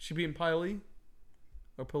 She beating Pili?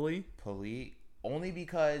 Or Pili? Pali only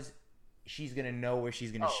because she's gonna know where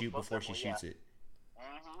she's gonna Oh, shoot most before she definitely, shoots it.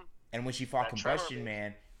 Mm-hmm. And when she fought That Trevor Combustion bitch.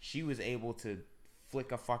 Man, she was able to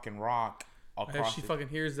flick a fucking rock Yeah, across. she the- fucking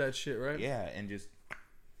hears that shit, right? yeah, and just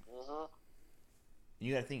Mm-hmm.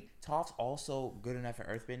 you gotta think. Toph's also good enough at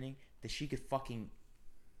earthbending that she could fucking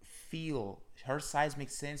feel her seismic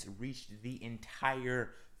sense reached the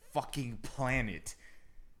entire fucking planet.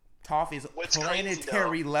 Toph is What's crazy,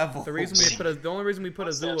 planetary level. The only reason we put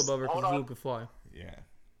Azula above her because Hold on. Azula could fly. yeah.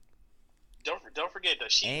 Don't forget though.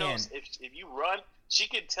 She And- knows if you run, she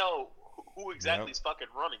can tell who exactly Yep. is fucking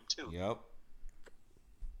running too. Yep.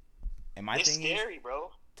 And my It's thing scary, bro.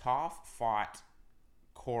 is, Toph fought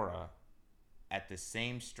Korra at the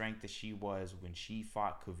same strength that she was when she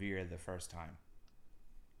fought Kuvira the first time.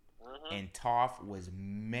 Mm-hmm. And Toph was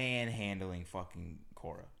manhandling fucking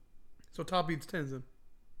Korra. So Top beats Tenzin.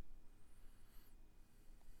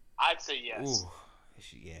 I'd say yes. Ooh.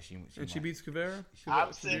 She And she might- beats Kuvera? I'm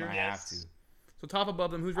Kuvera- saying She might yes. have to. So Top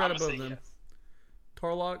above them. Who's right I'ma above say them? yes.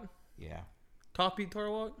 Tarlok? Yeah. Top beat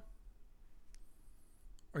Tarlok?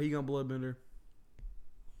 Or he gonna bloodbender?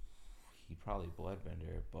 He probably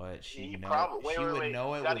bloodbender, but she He know probably- wait, she wait, would wait.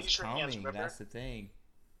 know You it gotta was use your hands, coming. remember? That's the thing.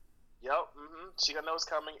 Yep. Mm-hmm. She gonna know it's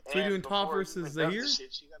coming. So you're and doing Toph before she versus even does Zahir? the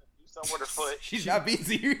shit, she gotta do something with her foot. She's not being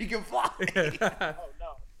Zahir. He can fly.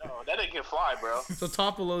 Oh no, that didn't get fly, bro. So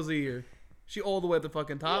Top below Zahir. She all the way at the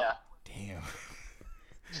fucking top. Yeah. Damn.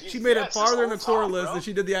 She made it Yes, farther in the it's core Toph, list bro. than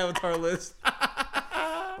she did the Avatar list.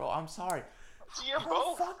 Bro, I'm sorry. She in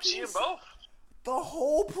both. fuck She in is- both. The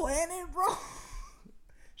whole planet, bro.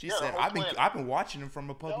 She Yeah, the said, whole planet. I've been watching him from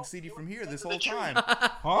a public No, city it from was here this because whole of the time. tree.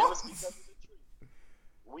 It Huh? was because of the tree.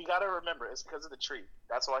 We gotta remember, it's because of the tree.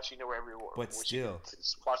 That's why she knew where everyone. But still,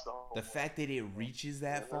 watch the whole. the fact that it reaches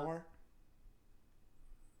that far,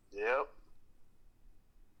 Yep.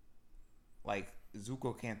 like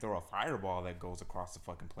Zuko can't throw a fireball that goes across the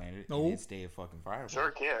fucking planet Nope. and then stay a fucking fireball. Sure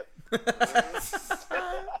can't.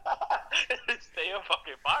 Stay a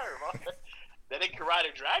fucking fire, bro. Then they can ride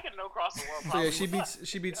a dragon no across the world. So Probably.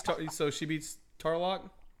 yeah, she beats Tarlok.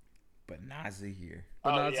 But not Zahir.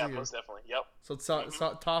 But Oh not yeah, Zahir. most definitely. Yep. So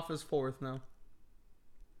Toph is fourth now.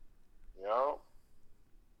 Yep.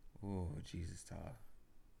 Oh, Jesus, Todd.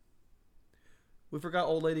 We forgot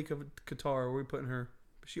old lady Qatar. Where are we putting her?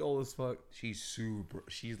 She old as fuck. She's super.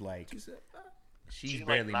 She's like, She's, she's She's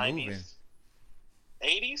barely like moving. 90s,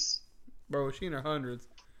 80s. bro, she in her hundreds.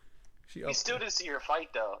 You still didn't see her fight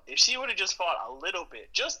though. If she would have just fought a little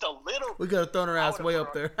bit, just a little, we could have thrown her ass way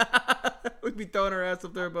up there. We'd be throwing her ass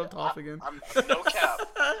up there above Toph again. No cap,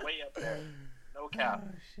 way up there. No cap.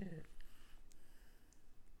 Oh shit.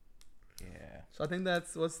 Yeah. So I think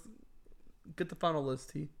let's get the final list,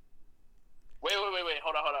 T. Wait.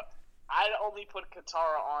 Hold on. I only put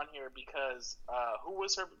Katara on here because who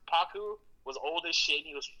was her? Paku was old as shit and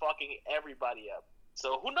he was fucking everybody up.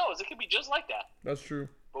 So who knows? It could be just like that. That's true.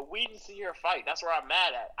 But we didn't see her fight. That's where I'm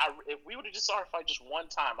mad at. If we would have just saw her fight just one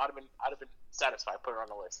time, I'd have been satisfied. Put her on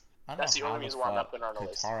the list. That's the only reason why I'm not putting her on the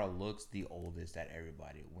list. Katara looks the oldest at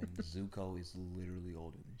everybody when Zuko is literally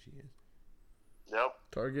older than she is. Yep.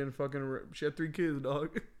 Target fucking. She had 3 kids,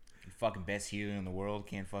 dog. You fucking best healer in the world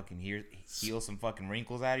can't fucking heal some fucking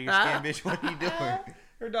wrinkles out of your skin, bitch. What are you doing?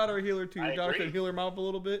 Her daughter a healer too. Your daughter could heal her mouth a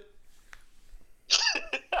little bit.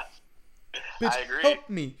 Bitch, I agree. help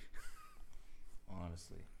me.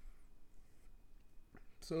 Honestly.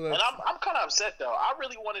 So and I'm kind of upset though. I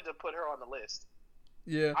really wanted to put her on the list.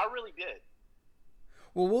 Yeah. I really did.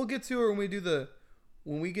 Well, we'll get to her when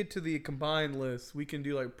we get to the combined list. We can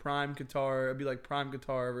do like Prime Guitar. It'd be like Prime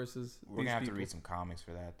Guitar versus. We're gonna have to read some comics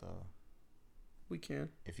for that though. We can.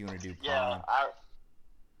 If you want to do Prime. Yeah,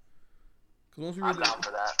 I'm down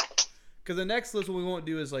for that. Because the next list, what we won't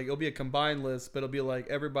do is like it'll be a combined list, but it'll be like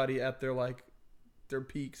everybody at their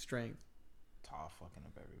peak strength. Toph fucking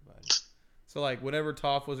up everybody. So like whenever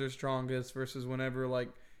Toph was her strongest versus whenever like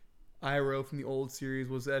Iroh from the old series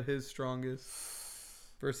was at his strongest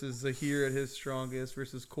versus Zahir at his strongest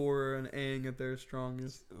versus Korra and Aang at their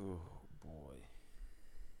strongest. Oh boy.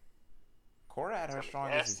 Korra at her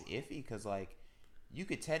strongest is iffy because like you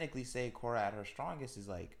could technically say Korra at her strongest is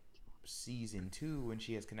like season 2 when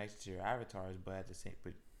she has connection to her avatars, but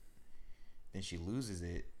then she loses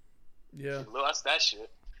it. Yeah. She lost that shit.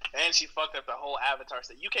 And she fucked up the whole Avatar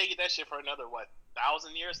set. You can't get that shit for another,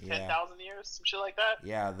 1,000 years? 10,000 years? Some shit like that?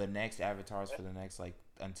 Yeah, the next avatars for the next,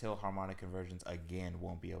 until harmonic convergence again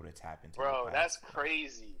won't be able to tap into. Bro, that's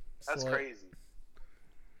crazy. That's crazy.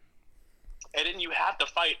 And then you have to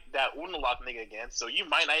fight that Unalaq nigga again, so you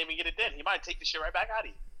might not even get it then. He might take the shit right back out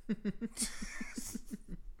of you.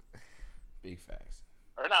 Big facts.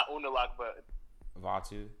 Or not Unalaq, but...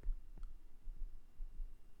 Vatu.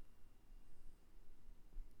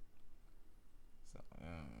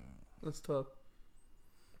 That's tough.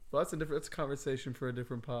 Well, that's a conversation for a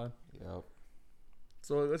different pod. Yep.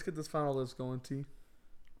 So let's get this final list going, T.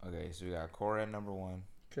 Okay, so we got Korra at number 1.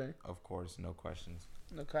 Okay. Of course, no questions.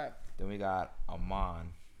 No crap. Then we got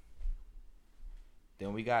Amon.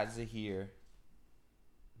 Then we got Zahir.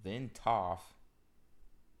 Then Toph.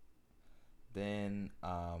 Then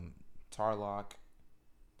Tarlok.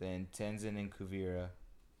 Then Tenzin and Kuvira.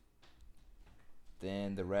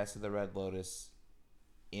 Then the rest of the Red Lotus.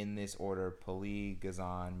 In this order, Pali,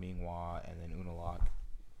 Ghazan, Minghua, and then Unalaq.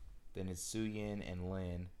 Then it's Suyin and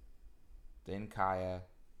Lin. Then Kaya.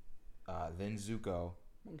 Then Zuko.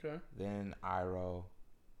 Okay. Then Iroh.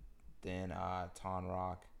 Then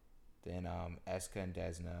Tonraq. Then Eska and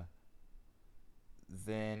Desna.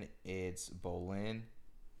 Then it's Bolin.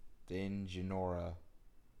 Then Jinora.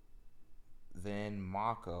 Then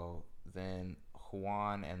Mako. Then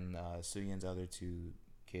Huan and Suyin's other 2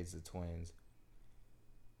 kids, the twins.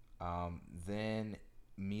 Then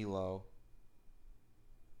Milo.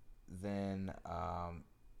 Then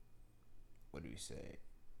what do we say?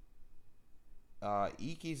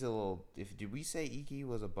 Iki's a little. Did we say Iki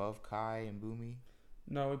was above Kai and Bumi?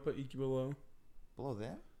 No, we put Iki below. Below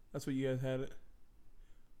them? That's what you guys had it.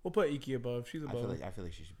 We'll put Iki above. She's above. I feel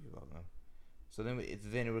like she should be above them. So then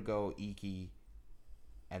it would go Iki,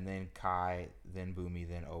 and then Kai, then Bumi,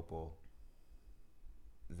 then Opal,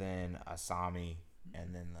 then Asami.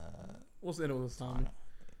 And then we'll end it with Asami.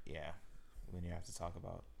 Yeah, when you have to talk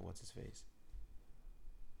about what's his face.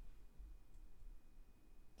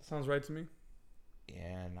 Sounds right to me.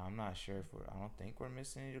 Yeah, and I'm not sure I don't think we're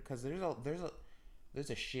missing it because there's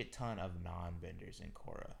a shit ton of non-benders in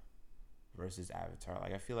Korra versus Avatar.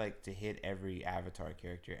 Like I feel like to hit every Avatar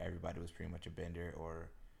character, everybody was pretty much a bender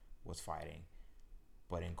or was fighting.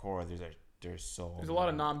 But in Korra, there's a lot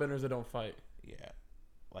of non-benders that don't fight. Yeah.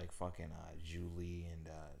 Like fucking Julie and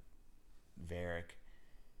Varric,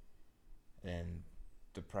 and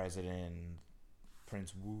the president,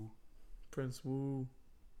 Prince Wu.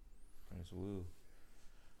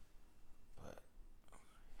 But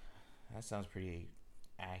that sounds pretty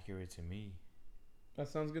accurate to me. That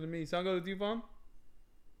sounds good to me. Sound good with you, Vaughn?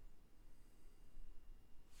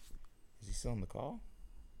 Is he still on the call?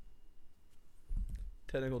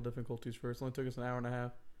 Technical difficulties first. Only took us an hour and a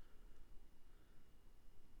half.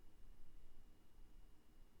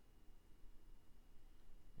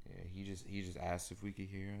 He just asked if we could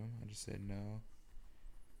hear him. I just said no.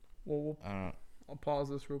 Well, I don't. I'll pause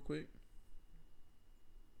this real quick.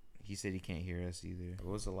 He said he can't hear us either.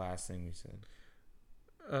 What was the last thing we said?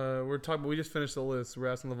 We're talking. We just finished the list. We're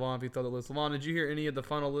asking Levon if he thought the list. Levon, did you hear any of the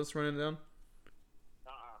final list running down?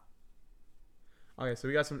 Okay, so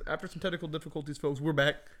we got some. After some technical difficulties, folks, we're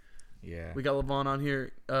back. Yeah. We got Levon on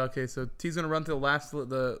here. Okay, so T's gonna run through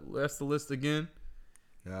the rest of the list again.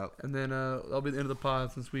 Yep. And then that'll be the end of the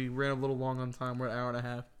pod since we ran a little long on time. We're an hour and a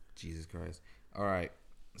half. Jesus Christ. All right.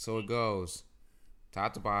 So it goes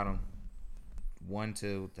top to bottom, 1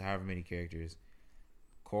 to however many characters.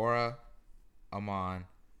 Korra, Amon,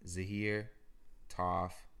 Zahir,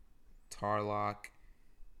 Toph, Tarlok,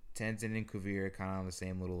 Tenzin and Kuvira kind of on the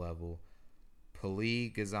same little level. Pali,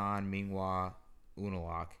 Gazan, Minghua,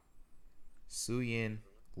 Unalak, Suyin,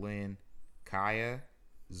 Lin, Kaya,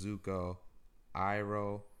 Zuko,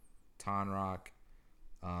 Iroh, Tonraq,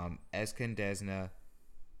 Eskandesna,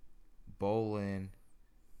 Bolin,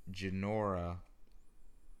 Janora,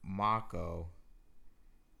 Mako,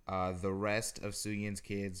 the rest of Suyin's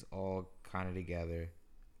kids all kind of together.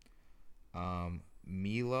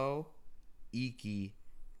 Milo, Iki,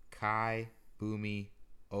 Kai, Bumi,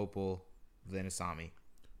 Opal, then Asami.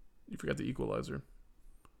 You forgot the Equalizer.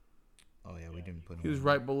 Oh yeah, we didn't put him. He was on.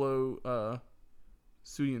 right below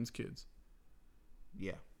Suyin's kids.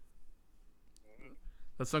 Yeah.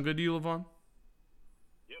 That sound good to you, Levon?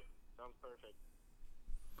 Yep, sounds perfect.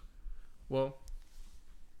 Well,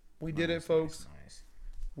 we did Nice, it, folks. Nice.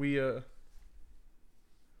 We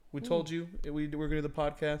told you we were gonna do the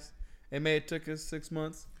podcast. It may have took us 6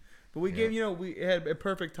 months, but we gave we had a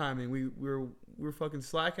perfect timing. We were fucking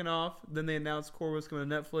slacking off. Then they announced Korra was coming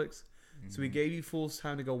to Netflix, so we gave you full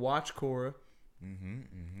time to go watch Korra.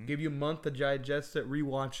 Give you a month to digest it,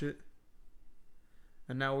 rewatch it,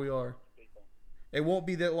 and now we are. It won't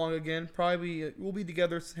be that long again. Probably we'll be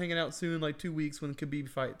together, hanging out soon, like 2 weeks when Khabib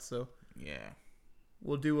fights. So Yeah.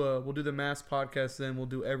 we'll do the mass podcast. Then we'll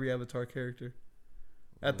do every Avatar character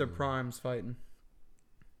at their primes fighting.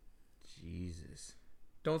 Jesus.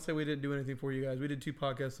 Don't say we didn't do anything for you guys. We did 2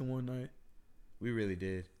 podcasts in one night. We really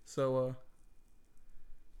did. So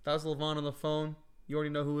that was Levon on the phone. You already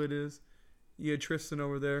know who it is. You had Tristan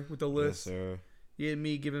over there with the list. Yes, sir. You had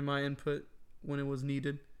me giving my input when it was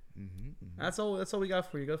needed. That's all we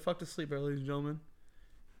got for you. Go fuck to sleep, ladies and gentlemen.